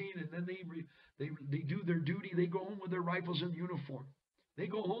 17, and then they do their duty, they go home with their rifles and uniform. They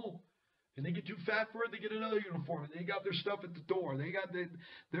go home. And they get too fat for it, they get another uniform. And they got their stuff at the door.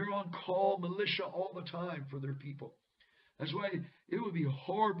 They're on call, militia all the time for their people. That's why it would be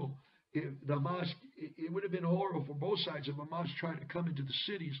horrible if the Hamas, it would have been horrible for both sides if Hamas tried to come into the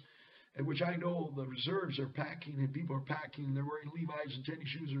cities, in which I know the reserves are packing and people are packing and they're wearing Levi's and tennis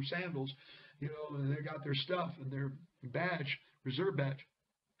shoes or sandals, and they got their stuff and their badge, reserve badge.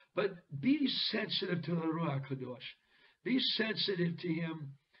 But be sensitive to the Ruach Kadosh. Be sensitive to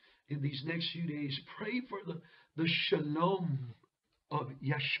him in these next few days. Pray for the Shalom of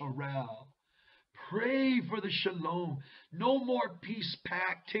Yisrael. Pray for the shalom. No more peace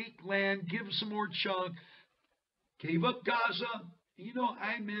pact. Take land. Give some more chunk. Gave up Gaza. You know,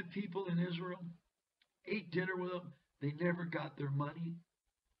 I met people in Israel. Ate dinner with them. They never got their money.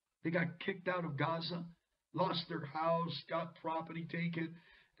 They got kicked out of Gaza. Lost their house. Got property taken.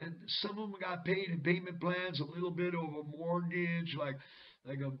 And some of them got paid in payment plans, a little bit of a mortgage, like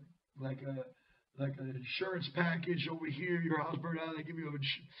an insurance package over here. Your house burned down, they give you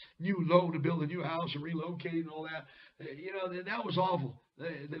a new loan to build a new house and relocate and all that. You know, that was awful.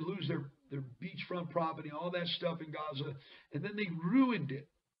 They lose their beachfront property, all that stuff in Gaza, and then they ruined it.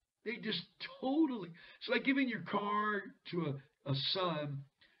 They just totally. It's like giving your car to a son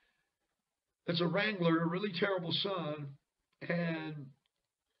that's a Wrangler, a really terrible son, and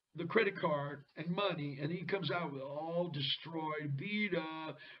the credit card and money, and he comes out with all destroyed, beat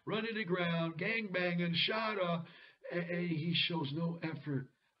up, run to the ground, gang banging, shot up, and he shows no effort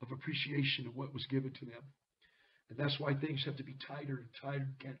of appreciation of what was given to them. And that's why things have to be tighter and tighter.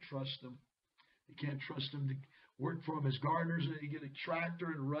 You can't trust them. You can't trust them to work for them as gardeners, and you get a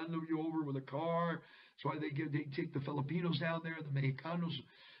tractor and run you over with a car. That's why they take the Filipinos down there, the Mexicanos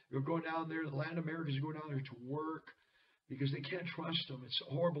are going down there, the Latin Americans are going down there to work, because they can't trust them. It's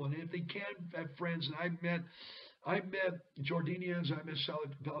horrible. And if they can't have friends, and I met Jordanians, I met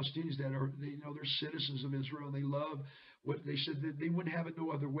Palestinians that are, they're citizens of Israel, and they love what they said, that they wouldn't have it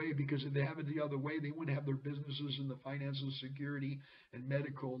no other way, because if they have it the other way, they wouldn't have their businesses and the finances, security, and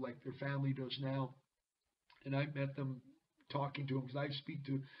medical like their family does now. And I met them, talking to them, because I speak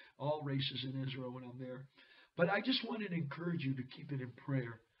to all races in Israel when I'm there. But I just wanted to encourage you to keep it in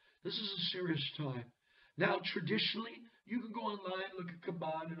prayer. This is a serious time. Now, traditionally, you can go online, look at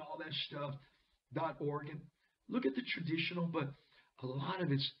Kabbalah and all that stuff, .org, and look at the traditional, but a lot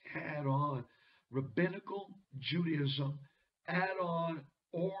of it's add-on. Rabbinical Judaism, add-on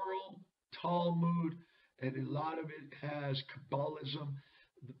oral Talmud, and a lot of it has Kabbalism.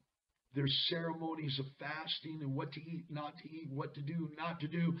 There's ceremonies of fasting and what to eat, not to eat, what to do, not to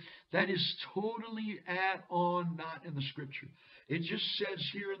do. That is totally add-on, not in the Scripture. It just says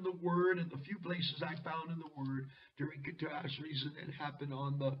here in the Word, and the few places I found in the Word during catastrophes, and it happened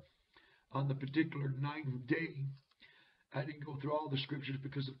on the particular 9th day. I didn't go through all the Scriptures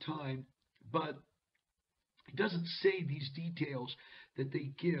because of time, but it doesn't say these details that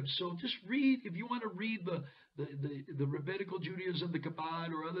they give. So just read, if you want to read the Rabbinical Judaism, the Kabbalah,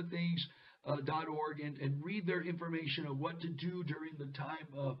 or other things, .org, and read their information of what to do during the time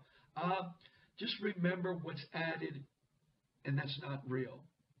of just remember what's added, and that's not real.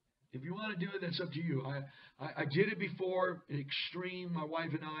 If you want to do it, that's up to you. I did it before, in extreme. My wife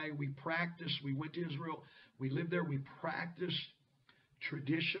and I, we practiced. We went to Israel. We lived there. We practiced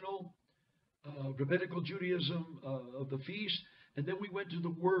traditional Rabbinical Judaism of the feast. And then we went to the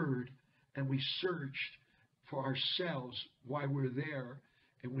Word, and we searched for ourselves why we're there.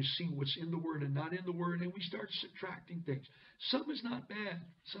 And we see what's in the Word and not in the Word. And we start subtracting things. Some is not bad.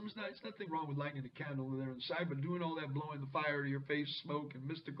 Some is not. It's nothing wrong with lighting a candle there inside, but doing all that, blowing the fire to your face, smoke and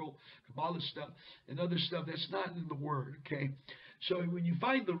mystical Kabbalah stuff and other stuff, that's not in the Word. Okay. So when you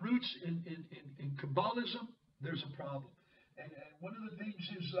find the roots in Kabbalism, there's a problem. And one of the things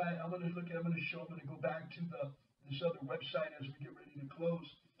is I'm going to go back to this other website as we get ready to close.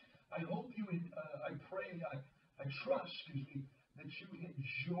 I hope you, I pray, I trust, that you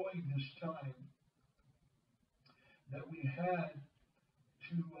enjoyed this time that we had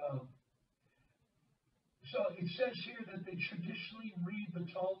to. So it says here that they traditionally read the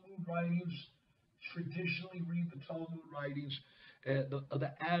Talmud writings.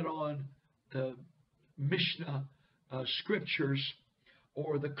 The add-on Mishnah scriptures,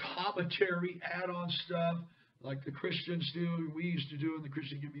 or the commentary add-on stuff like the Christians do, we used to do in the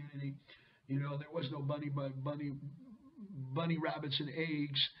Christian community. There was no bunny rabbits and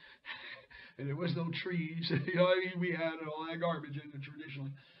eggs, and there was no trees. We had all that garbage in it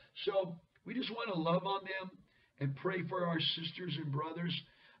traditionally. So we just want to love on them and pray for our sisters and brothers.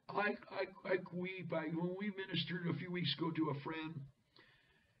 I weep. When we ministered a few weeks ago to a friend,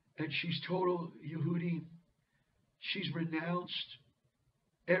 and she's total Yehudi. She's renounced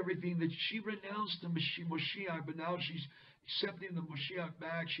everything that she renounced the Moshiach, but now she's accepting the Moshiach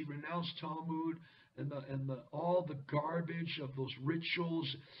back. She renounced Talmud and all the garbage of those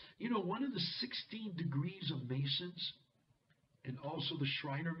rituals. One of the 16 degrees of Masons, and also the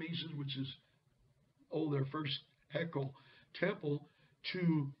Shriner Masons, which is their first Hekel temple,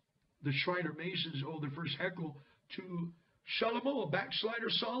 to the Shriner Masons, their first Hekel, to Shalomo, a backslider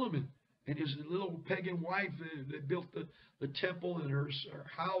Solomon. and his little pagan wife, they built the temple and her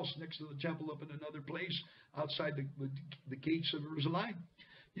house next to the temple up in another place outside the gates of Jerusalem.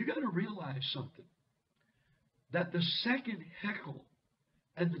 You got to realize something, that the second hekel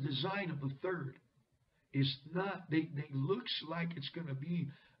and the design of the third is not, they looks like it's going to be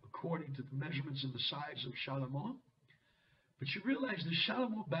according to the measurements and the size of Shalom. But you realize the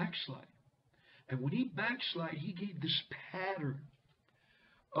Shalom backslide. And when he backslide, he gave this pattern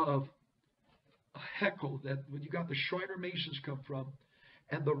of a hekel that when you got the Shriner Masons come from,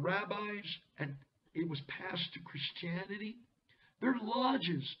 and the rabbis, and it was passed to Christianity. They're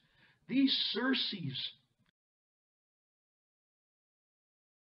lodges. These Circes,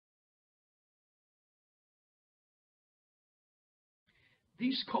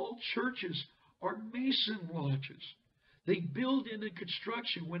 these called churches are Mason lodges. They build in the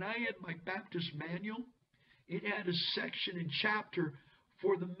construction. When I had my Baptist manual, it had a section and chapter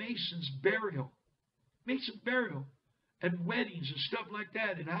for the Mason's burial. Mason burial and weddings and stuff like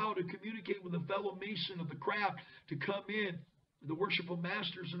that, and how to communicate with a fellow Mason of the craft to come in, the worshipful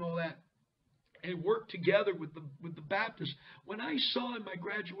masters and all that, and work together with the Baptists. When I saw in my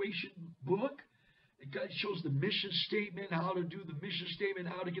graduation book, it shows the mission statement, how to do the mission statement,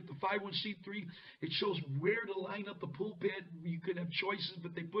 how to get the 501c3. It shows where to line up the pulpit. You could have choices,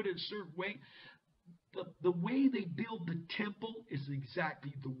 but they put it a certain way. The way they build the temple is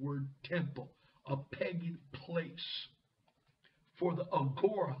exactly the word temple, a pagan place for the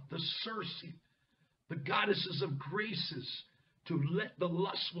Agora, the Circe, the goddesses of graces, to let the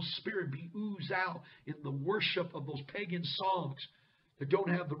lustful spirit be oozed out in the worship of those pagan songs that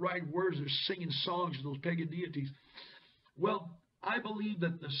don't have the right words. They're singing songs of those pagan deities. Well, I believe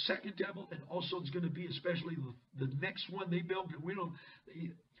that the second temple, and also it's going to be especially the next one they built.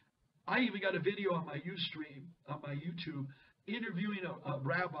 I even got a video on my Ustream, on my YouTube, interviewing a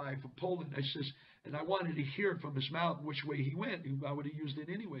rabbi from Poland. And I wanted to hear from his mouth which way he went. I would have used it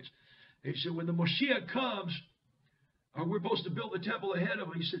anyways. And he said, when the Moshiach comes, we're supposed to build the temple ahead of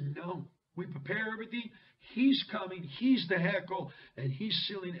him. He said, no, we prepare everything. He's coming. He's the hekel, and he's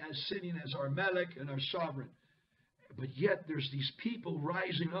sitting as our Melech and our sovereign. But yet there's these people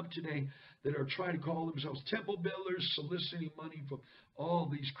rising up today that are trying to call themselves temple builders, soliciting money from all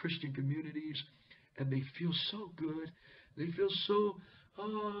these Christian communities, and they feel so good. They feel so,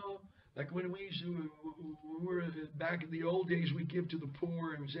 like when we were back in the old days, we give to the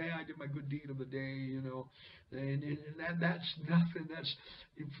poor and we say, hey, I did my good deed of the day, you know. And that's nothing. That's,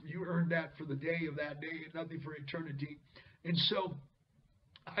 if you earned that for the day of that day, nothing for eternity. And so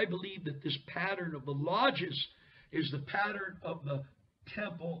I believe that this pattern of the lodges is the pattern of the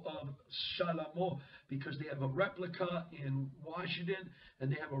temple of Shalom, because they have a replica in Washington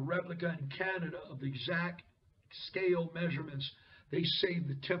and they have a replica in Canada of the exact scale measurements. They say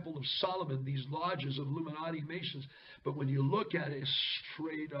the Temple of Solomon, these lodges of Illuminati Masons. But when you look at it, it's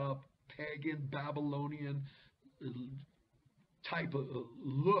straight up pagan, Babylonian type of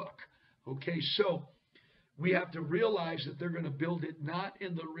look. Okay, so we have to realize that they're going to build it not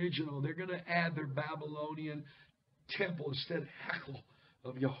in the original. They're going to add their Babylonian temple instead of hekel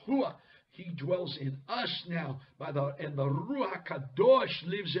of Yahuwah. He dwells in us now, and the Ruach Kadosh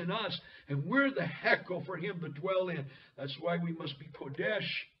lives in us, and we're the hekel for him to dwell in. That's why we must be Kodesh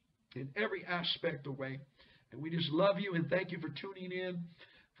in every aspect of the way. And we just love you and thank you for tuning in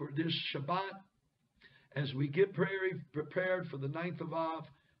for this Shabbat. As we get prepared for the 9th of Av,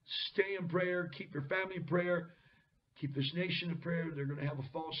 stay in prayer, keep your family in prayer, keep this nation in prayer. They're going to have a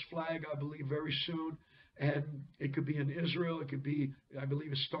false flag, I believe, very soon. And it could be in Israel. It could be, I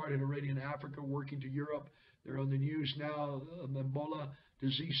believe it started already in Africa, working to Europe. They're on the news now, the Ebola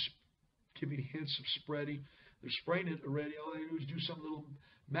disease, giving hints of spreading. They're spraying it already. All they do is do some little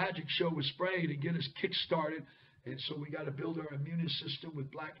magic show with spray to get us kick-started. And so we got to build our immune system with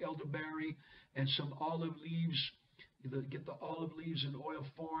black elderberry and some olive leaves. Get the olive leaves in oil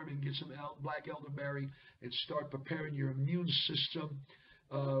form and get some black elderberry and start preparing your immune system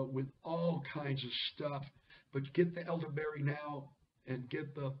with all kinds of stuff. But get the elderberry now and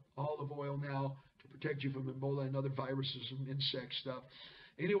get the olive oil now to protect you from Ebola and other viruses and insect stuff.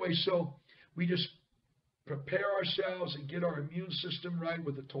 Anyway, so we just prepare ourselves and get our immune system right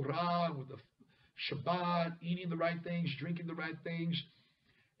with the Torah, with the Shabbat, eating the right things, drinking the right things,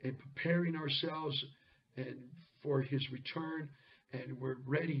 and preparing ourselves and for his return. And we're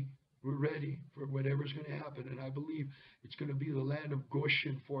ready. We're ready for whatever's going to happen. And I believe it's going to be the land of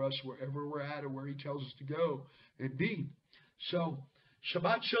Goshen for us, wherever we're at or where he tells us to go and be. So,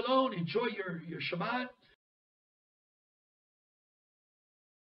 Shabbat Shalom. Enjoy your Shabbat.